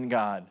faith in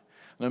God.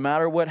 No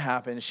matter what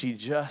happened, she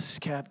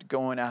just kept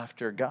going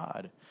after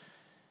God.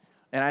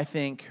 And I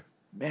think,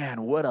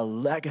 man, what a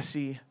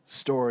legacy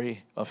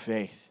story of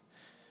faith.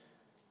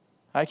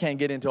 I can't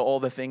get into all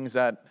the things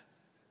that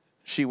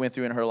she went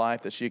through in her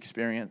life, that she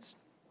experienced.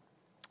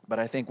 But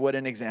I think what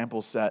an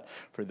example set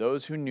for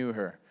those who knew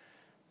her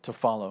to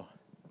follow.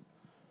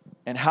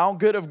 And how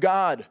good of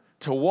God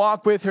to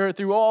walk with her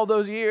through all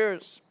those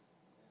years,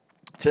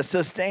 to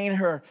sustain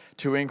her,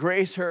 to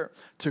embrace her,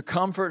 to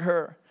comfort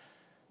her,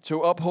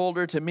 to uphold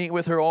her, to meet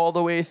with her all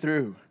the way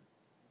through.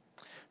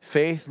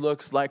 Faith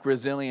looks like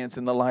resilience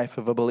in the life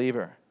of a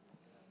believer.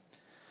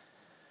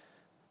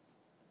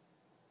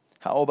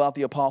 How about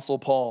the Apostle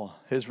Paul,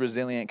 his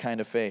resilient kind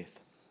of faith?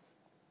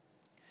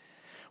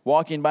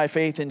 Walking by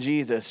faith in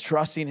Jesus,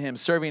 trusting him,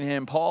 serving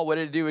him. Paul, what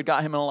did it do? It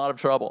got him in a lot of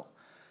trouble.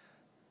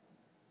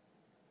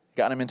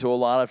 Got him into a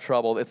lot of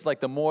trouble. It's like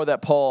the more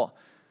that Paul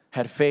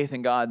had faith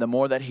in God, the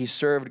more that he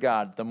served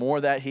God, the more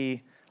that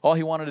all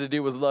he wanted to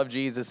do was love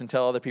Jesus and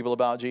tell other people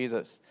about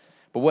Jesus.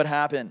 But what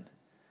happened?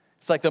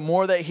 It's like the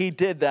more that he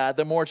did that,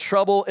 the more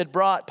trouble it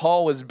brought.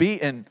 Paul was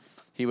beaten.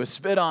 He was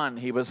spit on.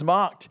 He was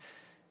mocked.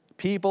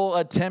 People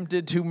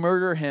attempted to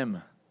murder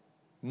him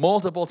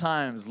multiple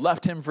times,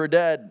 left him for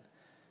dead.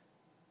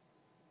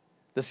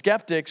 The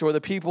skeptics or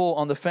the people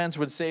on the fence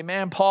would say,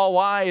 man, Paul,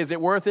 why? Is it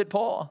worth it,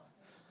 Paul?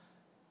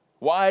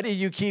 Why do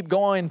you keep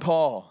going,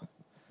 Paul?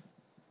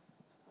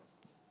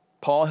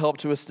 Paul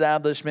helped to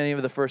establish many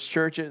of the first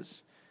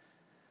churches.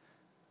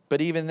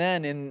 But even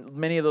then, in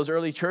many of those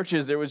early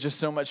churches, there was just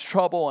so much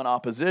trouble and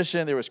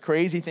opposition. There was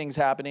crazy things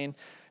happening.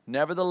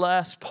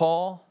 Nevertheless,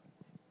 Paul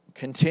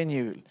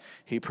continued.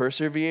 He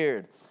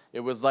persevered.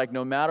 It was like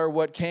no matter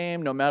what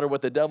came, no matter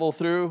what the devil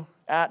threw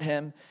at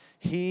him,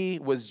 he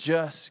was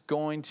just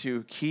going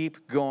to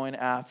keep going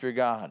after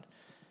God.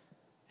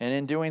 And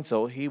in doing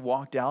so, he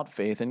walked out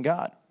faith in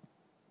God.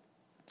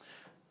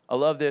 I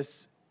love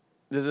this.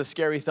 This is a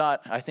scary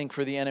thought, I think,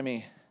 for the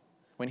enemy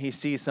when he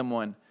sees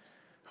someone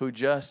who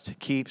just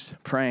keeps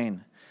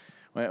praying.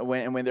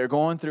 When they're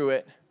going through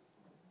it,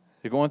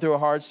 they're going through a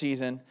hard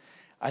season,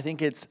 I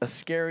think it's a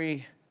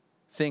scary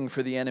thing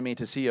for the enemy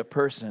to see a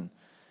person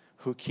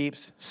who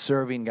keeps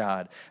serving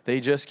God. They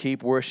just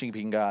keep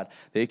worshiping God.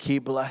 They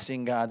keep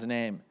blessing God's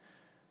name.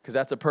 Because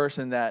that's a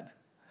person that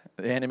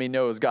the enemy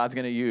knows God's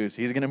going to use.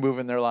 He's going to move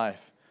in their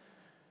life.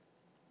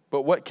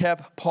 But what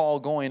kept Paul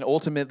going,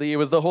 ultimately, it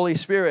was the Holy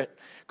Spirit.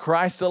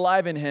 Christ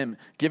alive in him,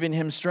 giving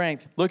him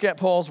strength. Look at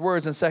Paul's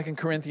words in 2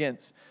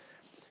 Corinthians.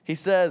 He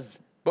says,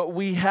 but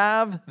we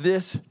have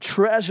this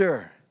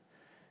treasure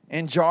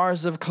in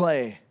jars of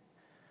clay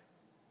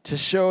to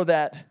show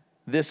that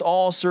this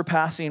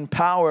all-surpassing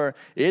power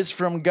is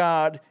from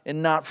God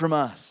and not from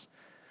us.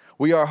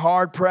 We are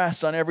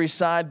hard-pressed on every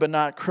side, but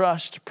not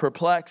crushed,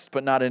 perplexed,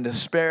 but not in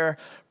despair,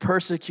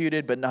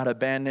 persecuted, but not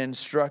abandoned,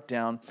 struck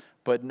down,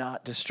 but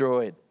not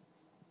destroyed.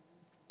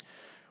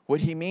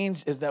 What he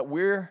means is that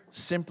we're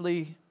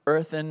simply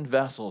earthen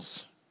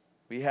vessels.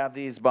 We have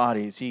these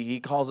bodies. He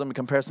calls them,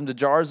 compares them to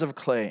jars of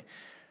clay.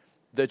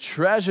 The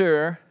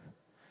treasure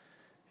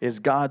is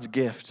God's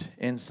gift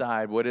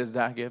inside. What is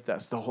that gift?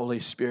 That's the Holy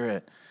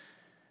Spirit.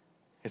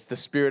 It's the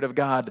Spirit of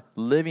God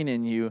living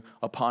in you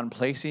upon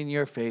placing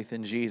your faith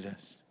in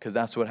Jesus. Because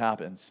that's what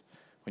happens.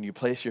 When you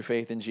place your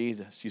faith in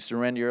Jesus, you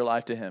surrender your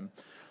life to him.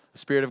 The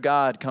Spirit of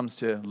God comes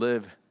to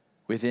live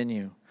within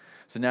you.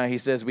 So now he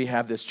says we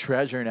have this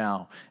treasure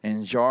now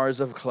in jars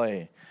of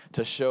clay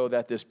to show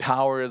that this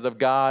power is of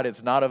God.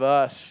 It's not of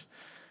us.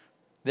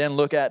 Then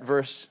look at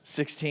verse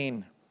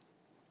 16.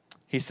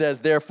 He says,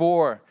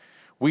 therefore,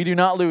 we do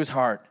not lose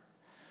heart.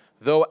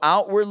 Though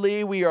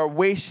outwardly we are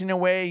wasting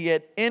away,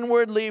 yet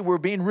inwardly we're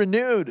being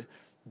renewed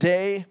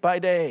day by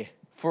day.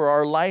 For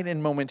our light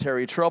and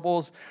momentary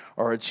troubles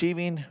are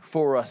achieving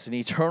for us an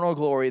eternal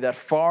glory that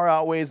far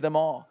outweighs them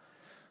all.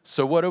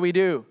 So what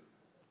do?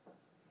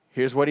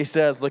 Here's what he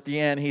says. Look at the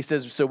end. He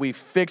says, so we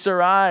fix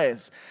our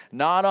eyes,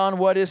 not on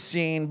what is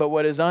seen, but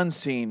what is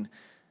unseen.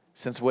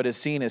 Since what is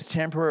seen is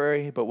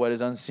temporary, but what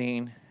is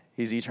unseen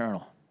is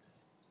eternal.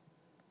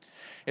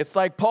 It's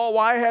like, Paul,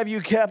 why have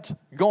you kept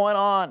going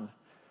on?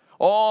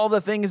 All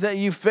the things that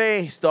you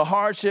face, the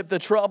hardship, the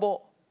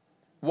trouble.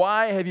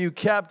 Why have you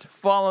kept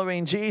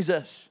following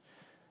Jesus?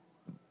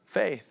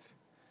 Faith.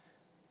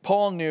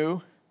 Paul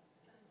knew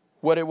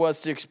what it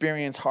was to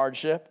experience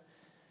hardship.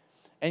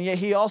 And yet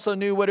he also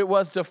knew what it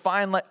was to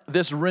find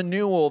this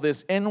renewal,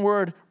 this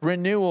inward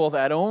renewal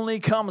that only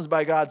comes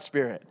by God's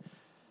Spirit.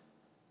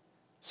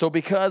 So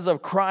because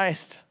of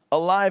Christ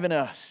alive in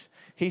us,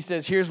 he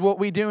says, here's what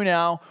we do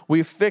now.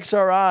 We fix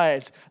our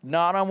eyes,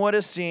 not on what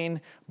is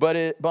seen,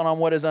 but on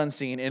what is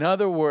unseen. In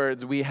other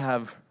words, we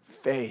have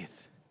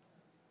faith.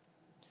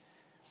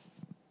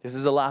 This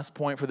is the last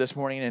point for this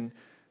morning. And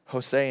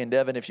Jose and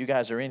Devin, if you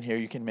guys are in here,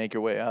 you can make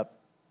your way up.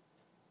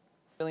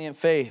 Resilient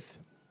faith.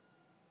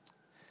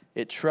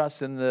 It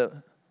trusts in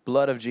the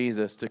blood of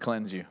Jesus to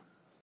cleanse you.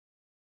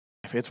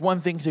 It's one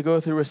thing to go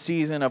through a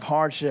season of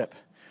hardship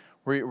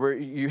where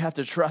you have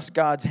to trust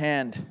God's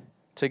hand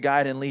to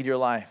guide and lead your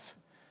life.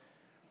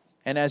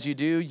 And as you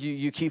do,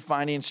 you keep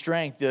finding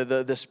strength.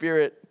 The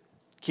Spirit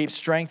keeps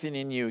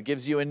strengthening you,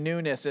 gives you a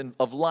newness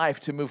of life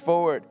to move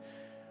forward.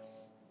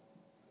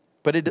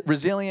 But a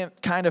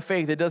resilient kind of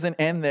faith, it doesn't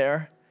end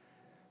there.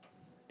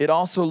 It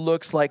also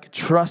looks like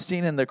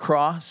trusting in the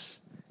cross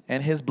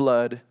and His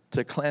blood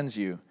to cleanse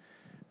you,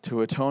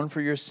 to atone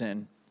for your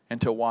sin, and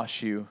to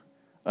wash you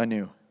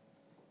anew.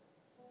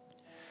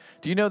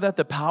 Do you know that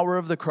the power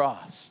of the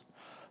cross,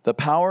 the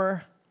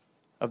power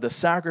of the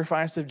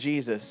sacrifice of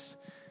Jesus,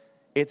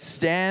 it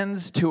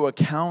stands to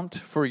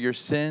account for your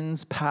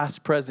sins,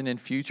 past, present,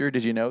 and future?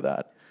 Did you know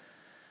that?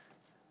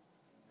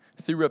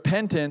 Through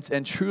repentance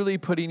and truly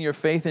putting your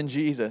faith in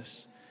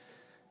Jesus,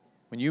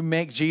 when you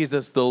make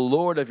Jesus the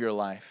Lord of your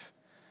life,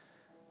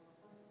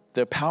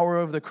 the power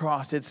of the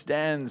cross, it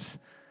stands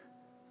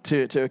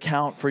to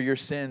account for your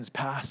sins,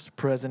 past,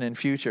 present, and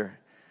future.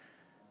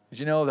 Did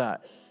you know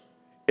that?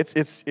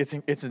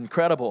 It's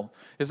incredible.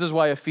 This is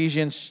why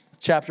Ephesians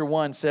chapter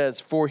 1 says,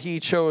 for He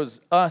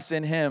chose us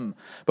in Him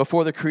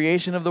before the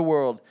creation of the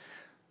world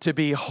to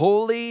be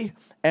holy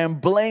and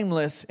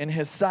blameless in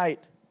His sight.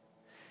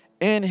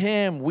 In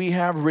Him we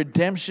have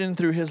redemption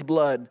through His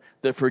blood,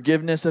 the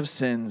forgiveness of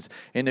sins,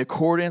 in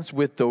accordance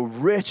with the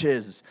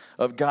riches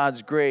of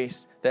God's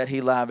grace that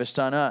He lavished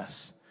on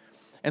us.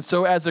 And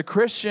so as a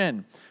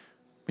Christian,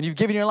 when you've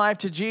given your life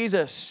to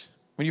Jesus,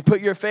 when you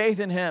put your faith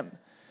in Him,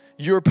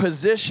 your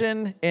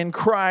position in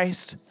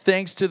Christ,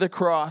 thanks to the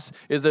cross,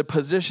 is a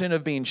position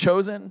of being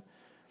chosen,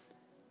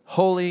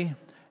 holy,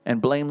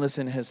 and blameless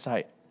in His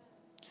sight.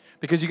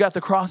 Because you got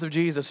the cross of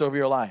Jesus over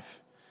your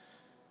life.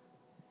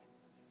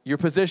 Your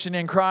position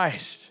in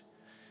Christ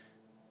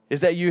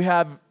is that you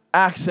have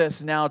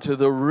access now to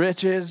the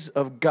riches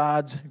of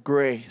God's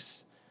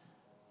grace.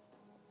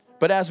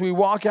 But as we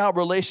walk out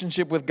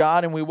relationship with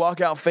God and we walk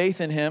out faith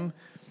in Him,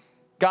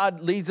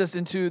 God leads us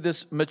into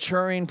this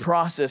maturing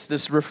process,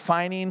 this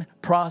refining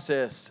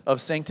process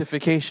of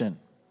sanctification.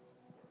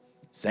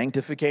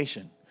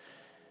 Sanctification.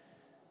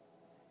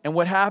 And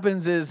what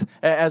happens is,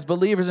 as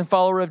believers and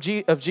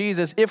followers of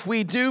Jesus, if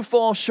we do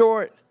fall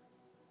short,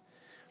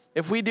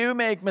 if we do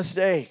make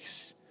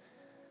mistakes,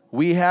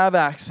 we have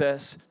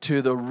access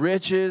to the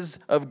riches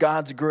of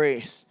God's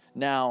grace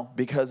now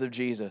because of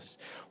Jesus.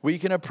 We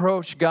can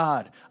approach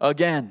God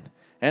again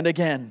and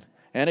again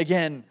and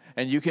again,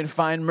 and you can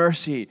find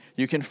mercy,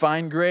 you can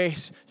find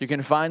grace, you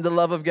can find the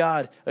love of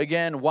God.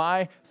 Again,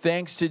 why?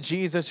 Thanks to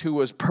Jesus, who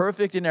was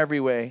perfect in every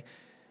way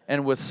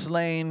and was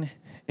slain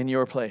in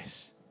your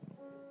place.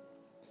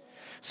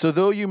 So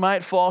though you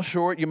might fall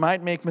short, you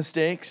might make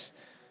mistakes,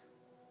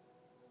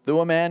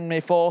 though a man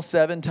may fall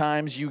 7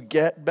 times, you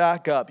get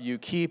back up. You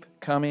keep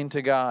coming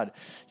to God.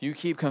 You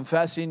keep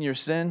confessing your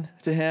sin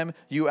to Him.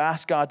 You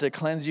ask God to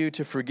cleanse you,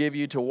 to forgive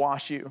you, to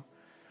wash you.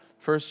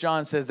 1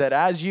 John says that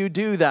as you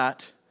do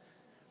that,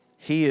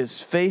 He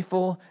is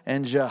faithful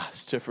and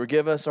just to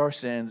forgive us our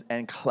sins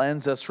and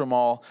cleanse us from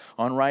all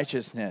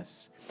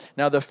unrighteousness.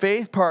 Now the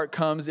faith part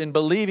comes in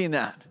believing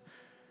that.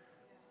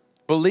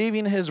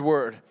 Believing His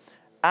word.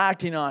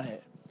 Acting on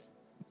it.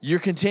 You're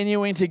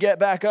continuing to get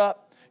back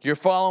up. You're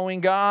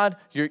following God.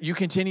 You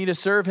continue to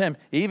serve Him.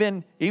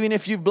 Even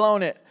if you've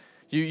blown it.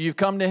 You've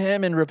come to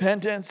Him in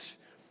repentance.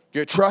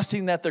 You're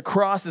trusting that the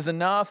cross is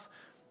enough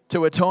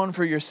to atone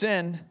for your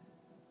sin.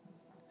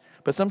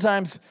 But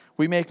sometimes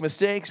we make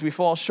mistakes, we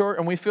fall short,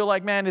 and we feel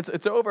like, man,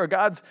 it's over.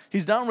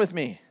 He's done with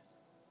me.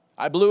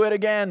 I blew it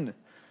again.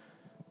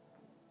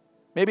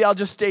 Maybe I'll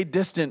just stay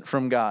distant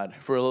from God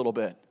for a little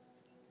bit.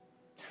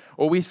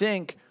 Or we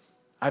think,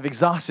 I've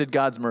exhausted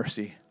God's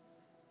mercy.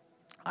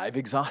 I've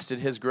exhausted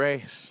His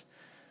grace.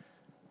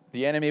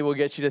 The enemy will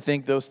get you to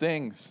think those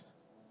things.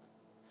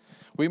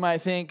 We might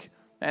think,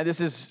 man, this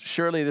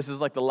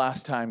is like the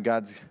last time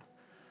God's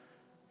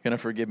going to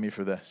forgive me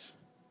for this.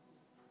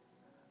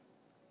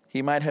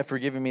 He might have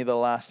forgiven me the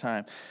last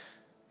time.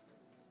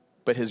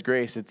 but his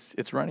grace,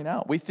 it's running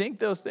out. We think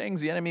those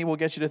things. The enemy will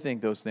get you to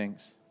think those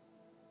things.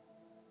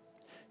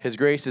 His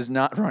grace is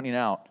not running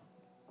out.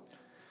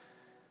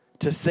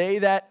 To say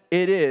that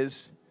it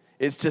is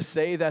to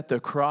say that the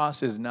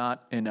cross is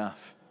not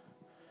enough.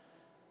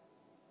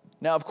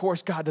 Now, of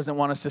course, God doesn't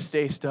want us to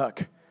stay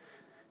stuck.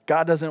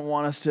 God doesn't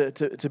want us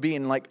to be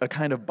in like a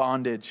kind of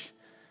bondage.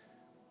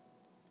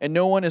 And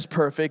no one is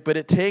perfect, but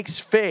it takes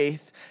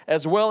faith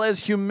as well as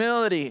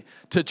humility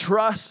to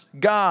trust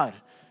God,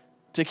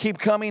 to keep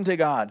coming to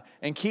God,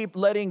 and keep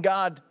letting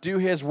God do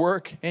his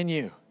work in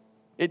you.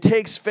 It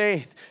takes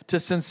faith to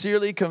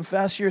sincerely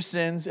confess your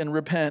sins and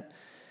repent.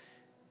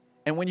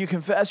 And when you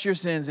confess your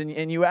sins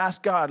and you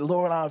ask God,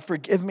 Lord,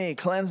 forgive me,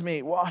 cleanse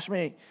me, wash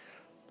me,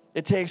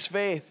 it takes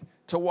faith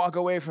to walk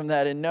away from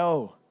that and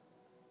know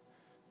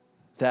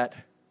that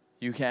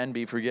you can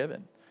be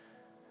forgiven.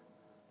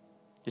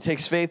 It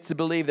takes faith to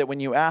believe that when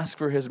you ask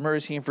for his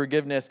mercy and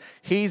forgiveness,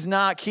 he's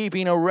not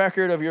keeping a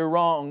record of your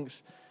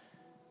wrongs.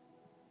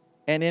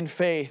 And in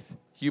faith,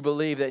 you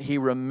believe that he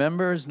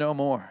remembers no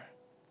more.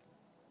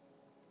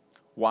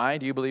 Why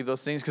do you believe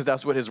those things? Because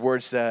that's what his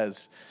word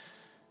says.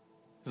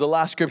 This is the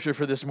last scripture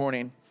for this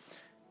morning.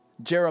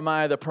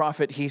 Jeremiah the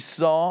prophet, he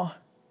saw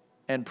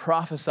and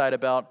prophesied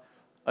about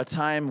a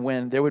time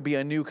when there would be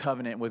a new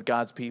covenant with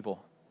God's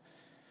people.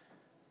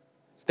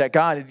 That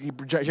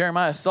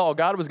Jeremiah saw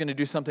God was going to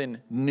do something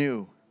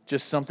new,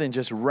 something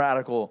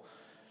radical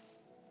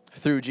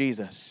through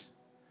Jesus.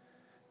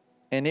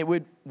 And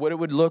what it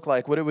would look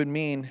like, what it would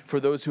mean for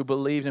those who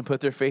believed and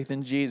put their faith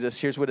in Jesus.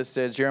 Here's what it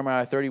says,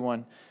 Jeremiah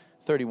 31.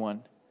 It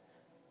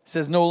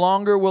says, no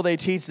longer will they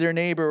teach their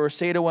neighbor or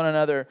say to one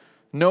another,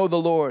 know the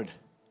Lord,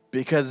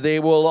 because they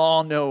will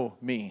all know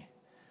me.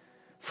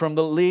 From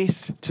the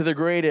least to the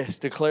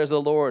greatest, declares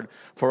the Lord,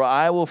 for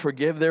I will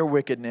forgive their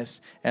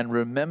wickedness and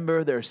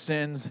remember their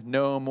sins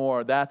no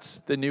more. That's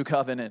the new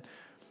covenant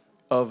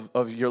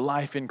of your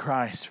life in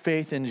Christ,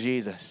 faith in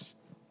Jesus.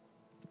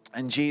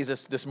 And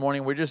Jesus, this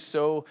morning, we're just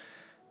so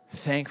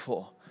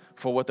thankful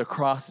for what the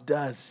cross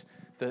does,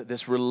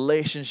 this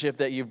relationship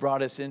that you've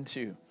brought us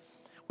into.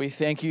 We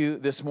thank you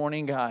this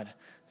morning, God,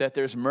 that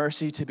there's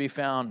mercy to be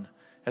found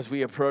as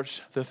we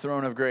approach the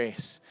throne of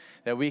grace,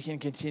 that we can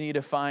continue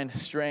to find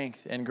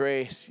strength and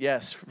grace,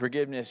 yes,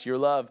 forgiveness, your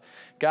love.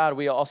 God,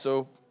 we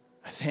also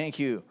thank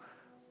you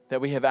that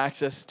we have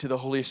access to the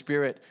Holy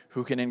Spirit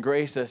who can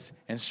embrace us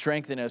and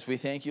strengthen us. We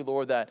thank you,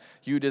 Lord, that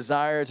you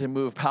desire to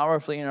move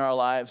powerfully in our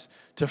lives,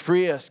 to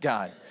free us,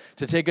 God,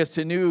 to take us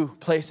to new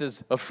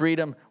places of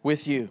freedom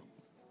with you.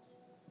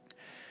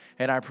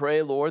 And I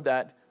pray, Lord,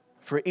 that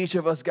for each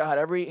of us, God,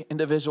 every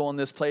individual in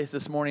this place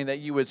this morning, that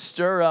you would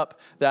stir up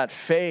that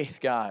faith,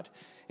 God,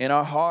 in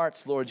our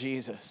hearts, Lord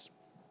Jesus.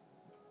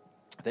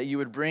 That you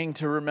would bring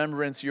to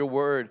remembrance your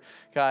word,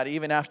 God,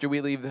 even after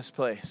we leave this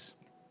place.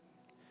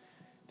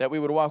 That we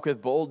would walk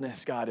with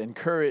boldness, God, and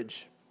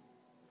courage.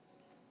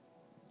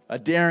 A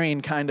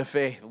daring kind of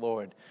faith,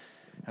 Lord,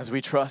 as we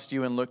trust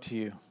you and look to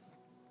you.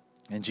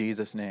 In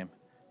Jesus' name.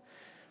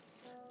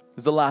 This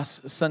is the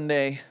last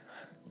Sunday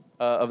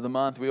of the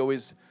month. We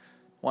always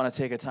want to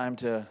take a time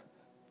to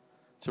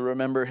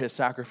remember his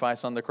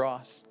sacrifice on the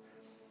cross.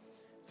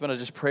 So I'm going to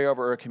just pray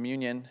over our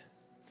communion.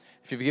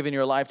 If you've given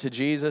your life to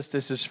Jesus,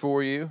 this is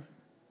for you.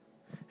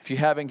 If you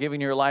haven't given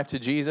your life to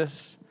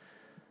Jesus,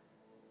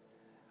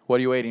 what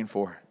are you waiting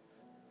for?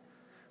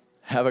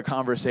 Have a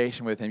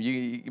conversation with him.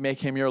 You make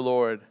him your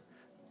Lord.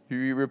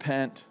 You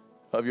repent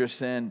of your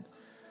sin.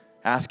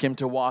 Ask him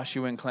to wash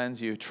you and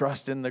cleanse you.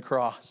 Trust in the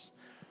cross.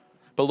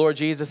 But Lord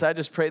Jesus, I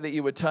just pray that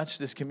you would touch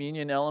this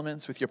communion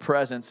elements with your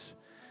presence.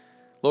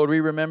 Lord,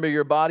 we remember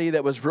your body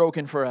that was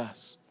broken for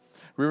us.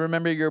 We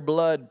remember your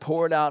blood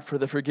poured out for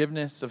the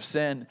forgiveness of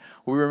sin.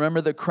 We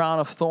remember the crown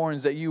of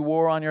thorns that you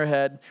wore on your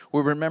head.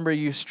 We remember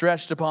you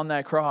stretched upon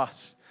that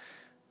cross.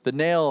 The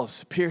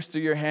nails pierced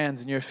through your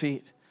hands and your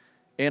feet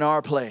in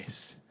our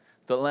place.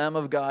 The Lamb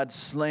of God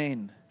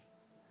slain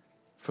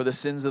for the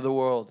sins of the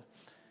world.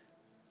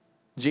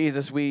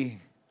 Jesus, we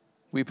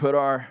put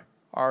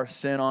our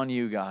sin on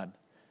you, God.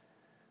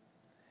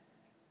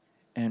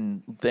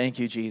 And thank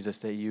you, Jesus,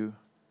 that you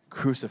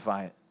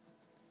crucify it.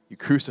 You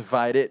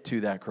crucified it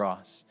to that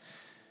cross.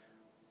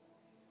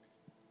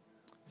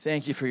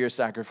 Thank you for your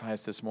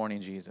sacrifice this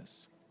morning,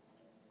 Jesus.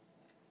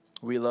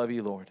 We love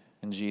you, Lord,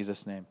 in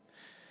Jesus' name.